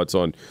get his thoughts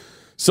on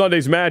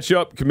Sunday's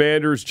matchup,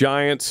 Commanders,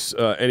 Giants,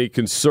 any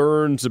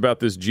concerns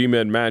about this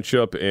G-Men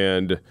matchup,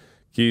 and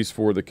keys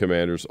for the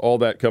Commanders. All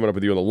that coming up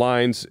with you on the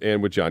lines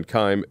and with John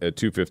Keim at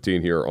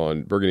 2:15 here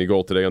on Burgundy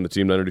Gold today on the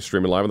Team 980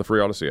 streaming live on the free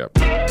Odyssey app.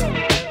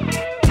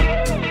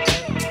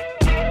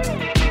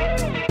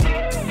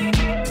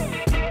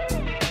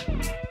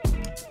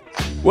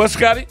 Well,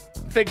 Scotty, I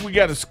think we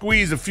got to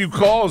squeeze a few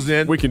calls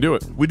in. We can do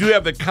it. We do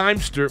have the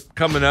Keimster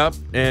coming up,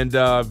 and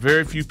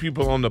very few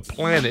people on the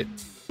planet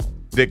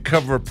that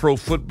cover pro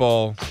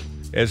football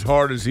as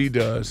hard as he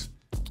does.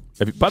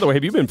 By the way,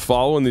 have you been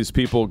following these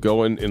people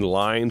going in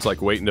lines,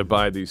 like waiting to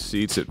buy these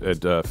seats at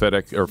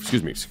FedEx, or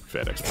excuse me,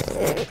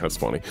 FedEx. That's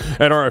funny.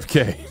 At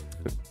RFK.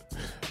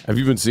 Have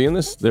you been seeing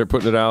this? They're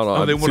putting it out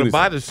on. Oh, they want to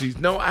buy the seats.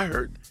 No, I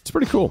heard. It's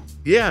pretty cool.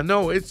 Yeah,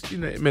 no, it's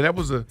that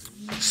was a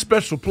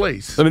special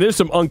place. I mean, there's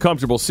some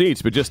uncomfortable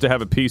seats, but just to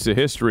have a piece of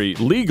history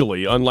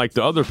legally, unlike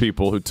the other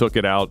people who took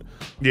it out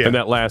in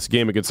that last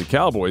game against the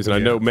Cowboys, and I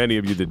know many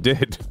of you that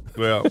did.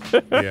 Well,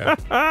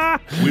 yeah,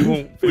 we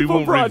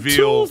won't brought reveal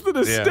tools to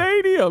the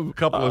stadium. A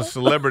couple of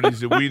celebrities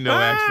that we know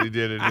actually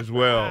did it as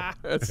well,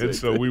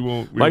 so we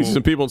won't. Might see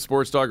some people in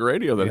Sports Talk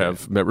Radio that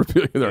have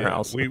memorabilia in their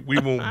house. We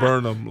won't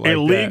burn them like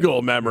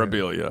illegal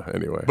memorabilia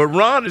anyway. But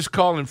Ron is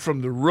calling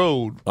from the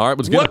road. All right,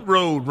 let's get What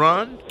road,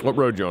 Ron? What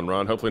road, John?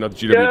 Ron? Hopefully not the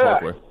GW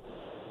Parkway.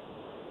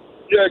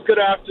 Yeah. Good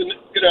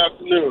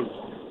afternoon.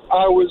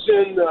 I was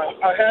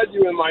I had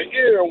you in my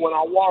ear when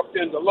I walked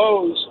into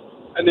Lowe's,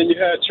 and then you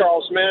had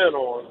Charles Mann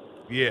on.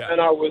 Yeah.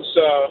 And I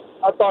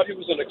thought he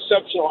was an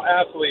exceptional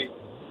athlete,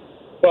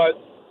 but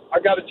I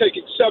got to take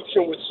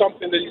exception with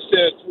something that he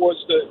said towards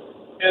the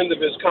end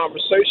of his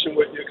conversation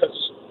with you, because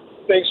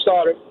things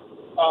started.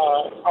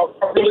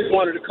 I really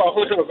wanted to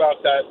call him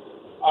about that.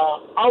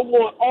 I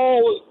want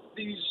all of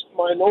these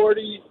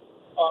minority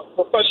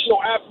professional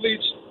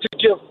athletes to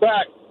give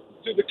back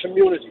to the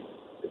community.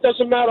 It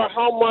doesn't matter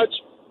how much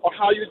or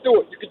how you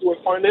do it. You can do it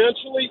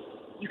financially.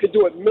 You can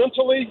do it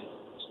mentally,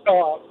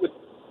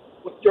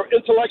 with your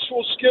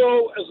intellectual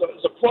skill as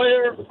a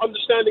player,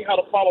 understanding how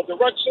to follow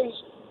directions,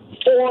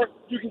 or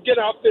you can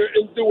get out there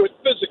and do it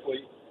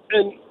physically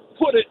and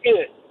put it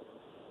in.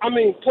 I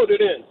mean, put it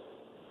in.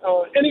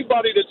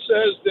 Anybody that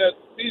says that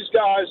these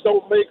guys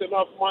don't make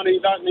enough money,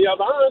 that and the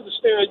other, I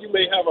understand you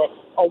may have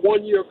a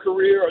 1-year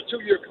career or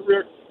 2-year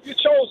career. You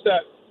chose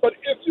that. But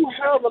if you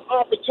have an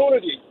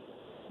opportunity,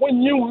 when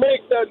you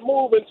make that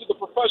move into the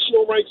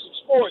professional ranks of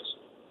sports,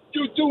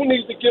 you do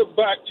need to give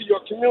back to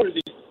your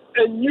community.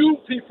 And you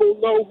people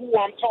know who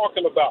I'm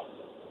talking about.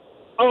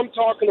 I'm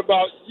talking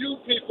about you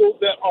people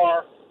that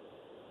are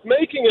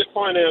making it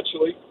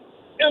financially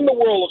in the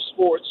world of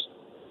sports.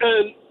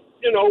 And,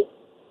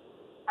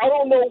 I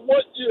don't know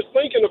what you're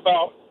thinking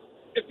about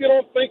if you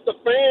don't think the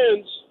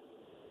fans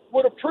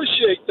would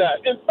appreciate that.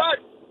 In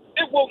fact,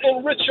 it will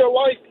enrich your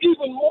life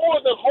even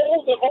more than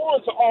holding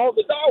on to all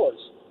the dollars.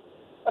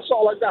 That's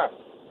all I got.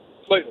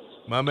 Later.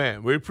 My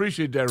man, we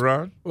appreciate that,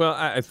 Ron. Well,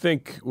 I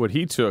think what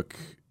he took,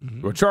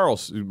 well,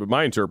 Charles,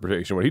 my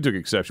interpretation, what he took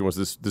exception was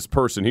this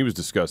person he was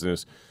discussing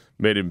this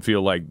made him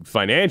feel like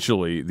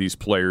financially these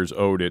players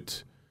owed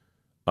it.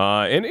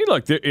 And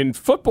look, in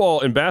football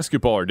and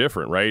basketball are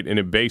different, right? And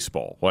in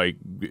baseball, like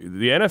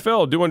the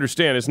NFL, do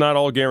understand it's not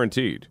all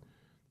guaranteed.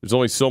 There's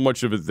only so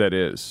much of it that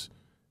is.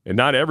 And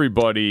not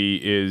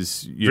everybody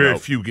is, very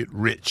few get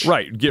rich.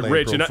 Right, get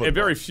rich. And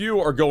very few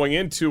are going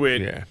into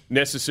it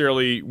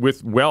necessarily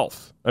with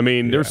wealth. I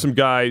mean, there's some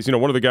guys,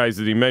 one of the guys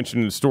that he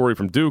mentioned in the story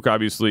from Duke,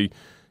 obviously,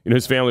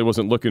 his family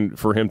wasn't looking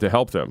for him to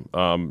help them.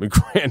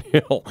 Grant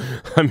Hill,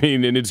 I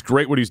mean, and it's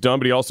great what he's done,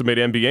 but he also made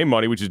NBA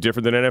money, which is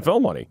different than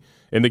NFL money.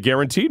 And the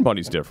guaranteed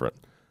money's different.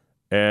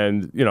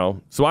 And,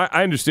 so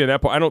I understand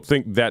that part. I don't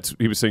think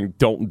he was saying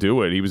don't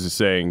do it. He was just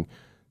saying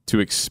to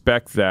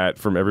expect that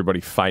from everybody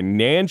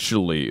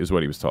financially is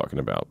what he was talking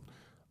about.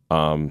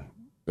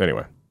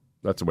 Anyway,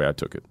 that's the way I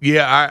took it.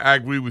 Yeah, I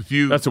agree with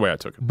you. That's the way I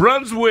took it.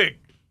 Brunswick.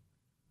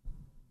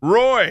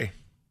 Roy,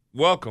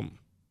 welcome.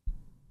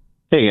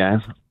 Hey,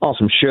 guys.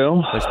 Awesome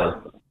show. Thanks,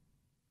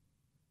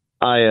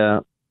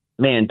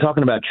 man,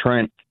 talking about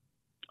Trent,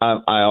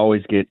 I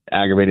always get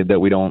aggravated that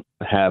we don't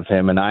have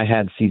him. And I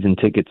had season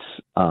tickets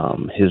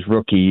his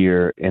rookie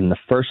year. In the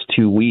first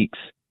 2 weeks,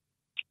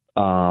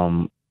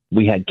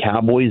 we had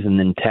Cowboys and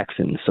then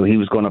Texans. So he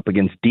was going up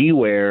against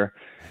D-Ware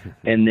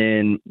and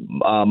then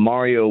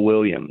Mario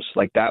Williams.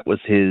 Like, that was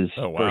his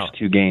first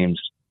 2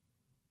 games.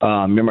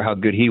 Remember how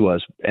good he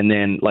was. And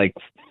then,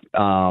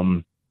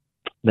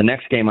 the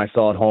next game I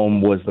saw at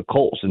home was the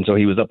Colts, and so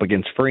he was up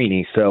against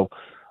Freeney. So,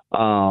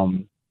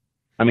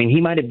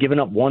 he might have given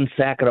up 1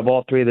 sack out of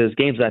all 3 of those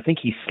games. I think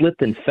he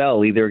slipped and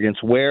fell either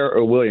against Ware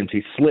or Williams.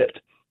 He slipped,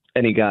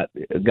 and he got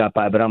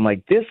by. But I'm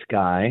like, this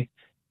guy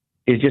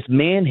is just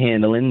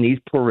manhandling these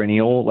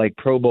perennial,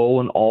 Pro Bowl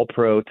and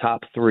All-Pro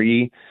top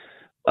 3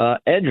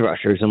 edge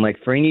rushers. And,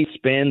 Freeney's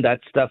spin,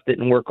 that stuff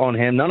didn't work on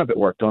him. None of it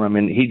worked on him,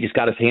 and he just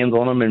got his hands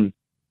on him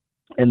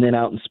and then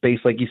out in space,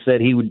 like you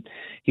said, he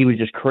was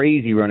just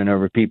crazy running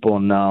over people.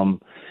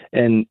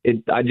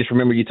 I just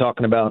remember you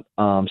talking about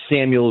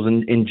Samuels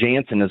and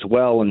Jansen as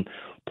well. And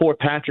poor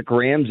Patrick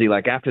Ramsey,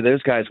 after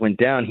those guys went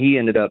down, he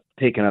ended up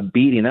taking a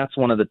beating. That's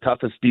one of the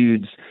toughest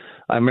dudes.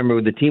 I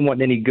remember the team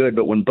wasn't any good,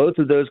 but when both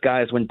of those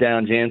guys went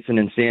down, Jansen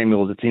and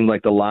Samuels, it seemed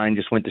like the line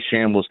just went to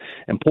shambles.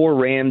 And poor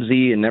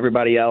Ramsey and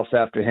everybody else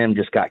after him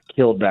just got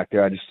killed back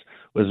there. I just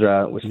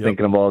was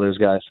thinking of all those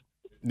guys.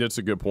 That's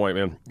a good point,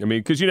 man. I mean,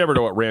 because you never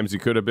know what Ramsey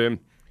could have been.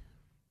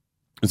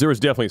 Because there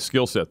was definitely a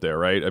skill set there,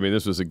 right? I mean,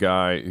 this was a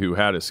guy who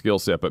had a skill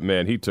set, but,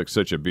 man, he took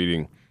such a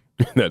beating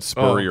in that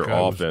Spurrier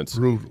offense.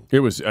 It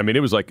was brutal. It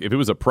was like, if it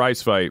was a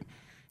prize fight, it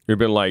would have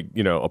been like,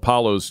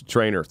 Apollo's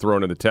trainer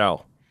thrown in the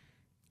towel.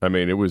 I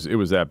mean, it was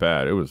that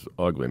bad. It was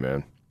ugly,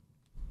 man.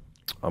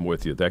 I'm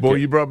with you. That Boy,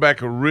 game, you brought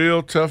back a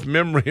real tough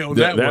memory on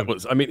that one.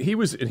 was. I mean, he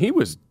was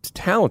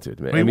talented,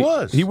 man.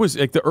 He was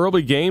like the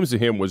early games of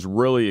him was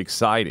really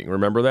exciting.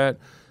 Remember that?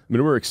 I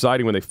mean, we were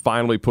exciting when they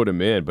finally put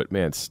him in, but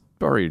man,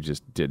 Spurrier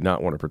just did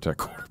not want to protect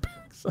quarterbacks.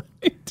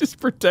 His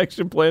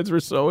protection plans were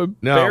so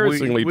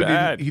embarrassingly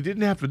bad. He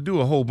didn't have to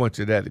do a whole bunch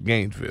of that at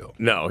Gainesville.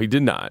 No, he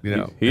did not.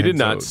 He did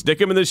not. Stick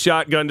him in the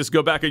shotgun. Just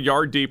go back a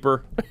yard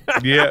deeper.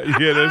 yeah,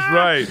 that's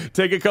right.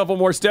 Take a couple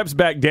more steps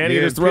back, Danny.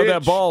 Just throw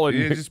that ball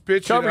and just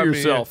pitch cover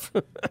yourself.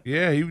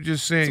 Yeah, he was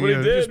just saying,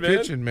 just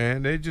pitching,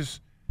 man. They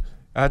just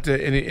out there,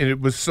 and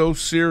it was so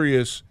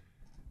serious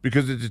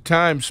because at the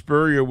time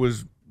Spurrier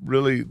was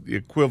really the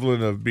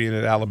equivalent of being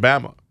at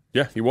Alabama.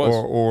 Yeah, he was.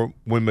 Or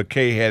when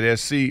McKay had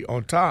SC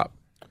on top.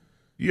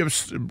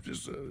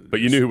 But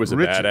you knew who was a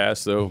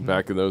badass, though,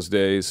 back in those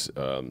days.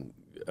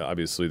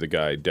 Obviously, the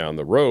guy down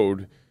the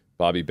road,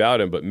 Bobby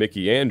Bowden, but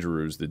Mickey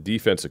Andrews, the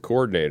defensive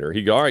coordinator,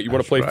 he go, all right, you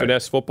want to play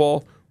finesse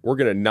football? We're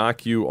going to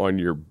knock you on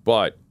your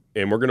butt,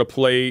 and we're going to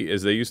play,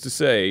 as they used to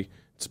say,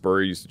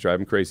 Spurrier used to drive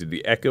him crazy,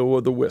 the echo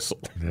of the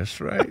whistle.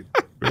 That's right.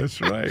 That's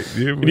right.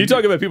 And you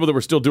talk about people that were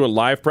still doing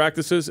live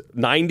practices,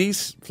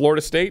 90s,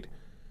 Florida State.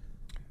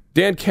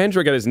 Dan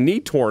Kendrick got his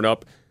knee torn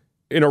up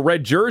in a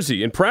red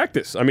jersey in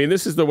practice. I mean,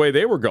 this is the way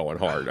they were going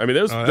hard. I mean,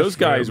 those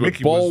guys with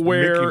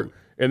Ballware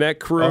and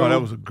that crew. Oh,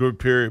 that was a good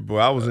period, boy.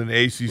 I was in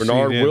the ACC.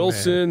 Bernard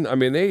Wilson. Man. I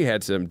mean, they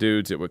had some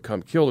dudes that would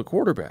come kill the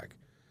quarterback,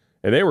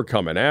 and they were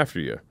coming after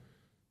you.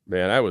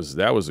 Man, that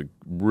was a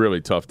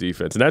really tough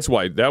defense, and that's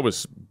why that was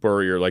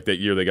Spurrier. Like that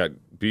year, they got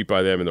beat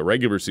by them in the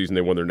regular season.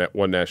 They won their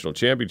one national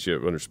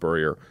championship under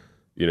Spurrier.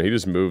 He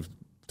just moved.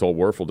 Told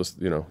Werfel, just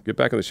get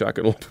back in the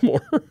shotgun a little bit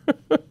more.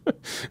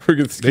 They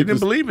didn't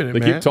believe in it,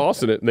 man. They keep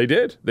tossing it, and they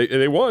did.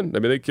 They won. I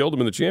mean, they killed him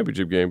in the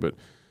championship game, but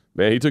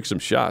man, he took some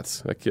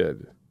shots. That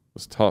kid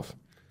was tough.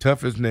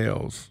 Tough as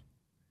nails.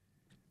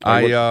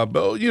 But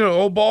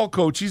old ball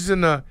coach, he's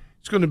going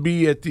to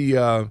be at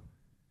the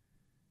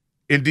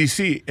in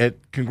DC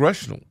at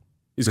Congressional.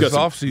 He's this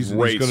got offseason. Some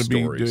great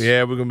stories.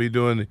 We're going to be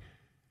doing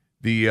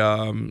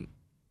the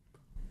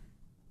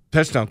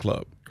Touchdown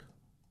Club.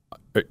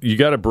 You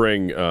got to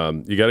bring. You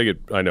got to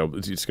get. I know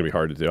it's going to be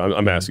hard to do.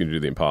 I'm asking you to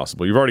do the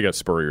impossible. You've already got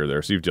Spurrier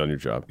there, so you've done your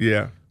job.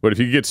 Yeah. But if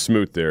you could get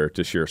Smoot there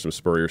to share some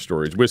Spurrier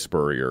stories with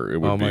Spurrier, it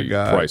would be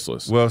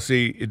priceless. Well,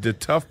 see, the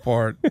tough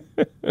part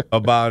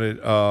about it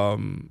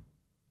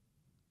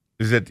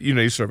is that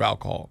you serve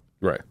alcohol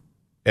right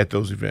at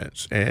those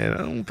events, and I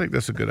don't think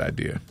that's a good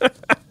idea.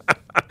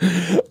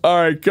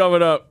 All right,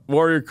 coming up,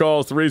 Warrior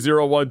calls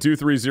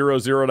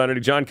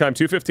 301-230-0980. John Keim,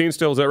 215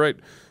 still, is that right?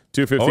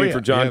 2:15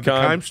 for John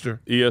Keim.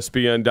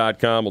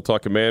 ESPN.com. We'll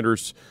talk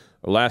Commanders.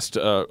 Last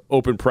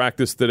open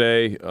practice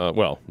today.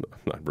 Well,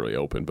 not really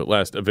open, but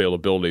last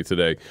availability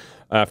today.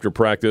 After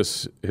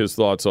practice, his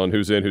thoughts on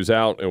who's in, who's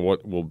out, and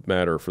what will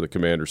matter for the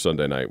Commanders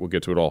Sunday night. We'll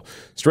get to it all.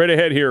 Straight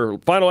ahead here.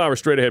 Final hour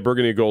straight ahead.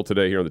 Burgundy and Gold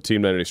today here on the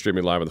Team 980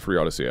 streaming live on the free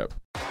Odyssey app.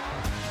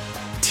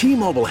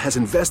 T-Mobile has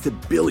invested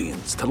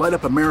billions to light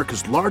up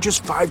America's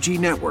largest 5G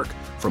network,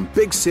 from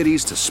big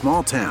cities to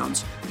small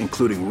towns,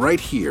 including right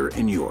here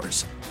in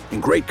yours.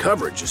 And great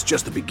coverage is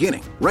just the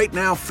beginning. Right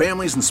now,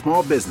 families and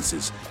small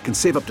businesses can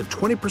save up to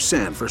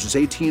 20% versus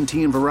AT&T and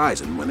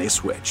Verizon when they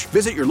switch.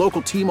 Visit your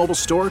local T-Mobile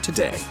store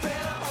today.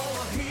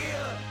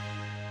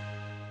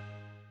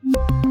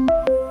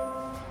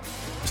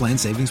 Plan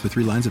savings with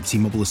 3 lines of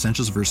T-Mobile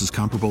Essentials versus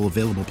comparable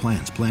available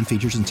plans. Plan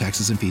features and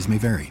taxes and fees may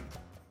vary.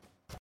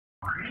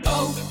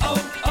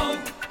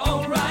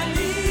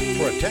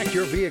 Protect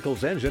your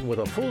vehicle's engine with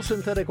a full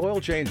synthetic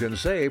oil change and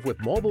save with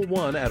Mobil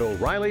 1 at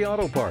O'Reilly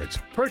Auto Parts.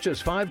 Purchase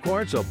 5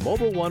 quarts of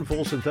Mobil 1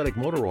 full synthetic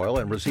motor oil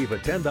and receive a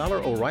 $10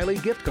 O'Reilly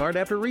gift card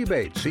after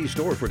rebate. See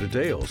store for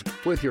details.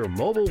 With your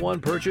Mobil 1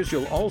 purchase,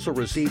 you'll also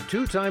receive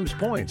 2 times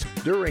points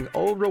during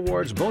O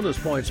Rewards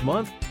Bonus Points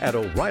Month at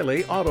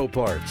O'Reilly Auto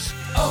Parts.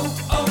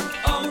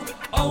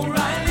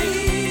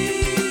 O'Reilly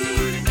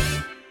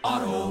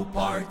Auto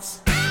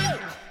Parts.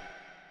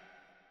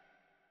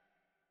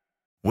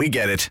 We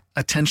get it.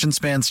 Attention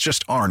spans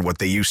just aren't what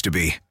they used to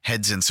be.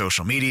 Heads in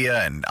social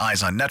media and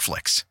eyes on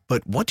Netflix.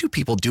 But what do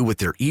people do with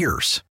their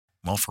ears?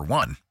 Well, for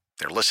one,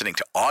 they're listening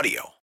to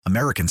audio.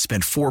 Americans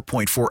spend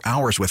 4.4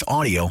 hours with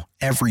audio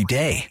every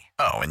day.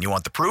 Oh, and you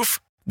want the proof?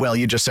 Well,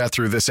 you just sat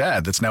through this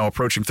ad that's now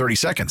approaching 30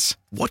 seconds.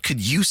 What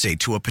could you say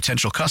to a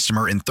potential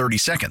customer in 30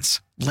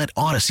 seconds? Let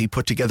Odyssey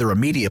put together a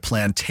media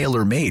plan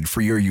tailor-made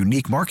for your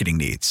unique marketing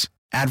needs.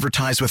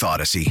 Advertise with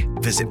Odyssey.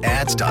 Visit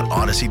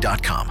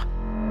ads.odyssey.com.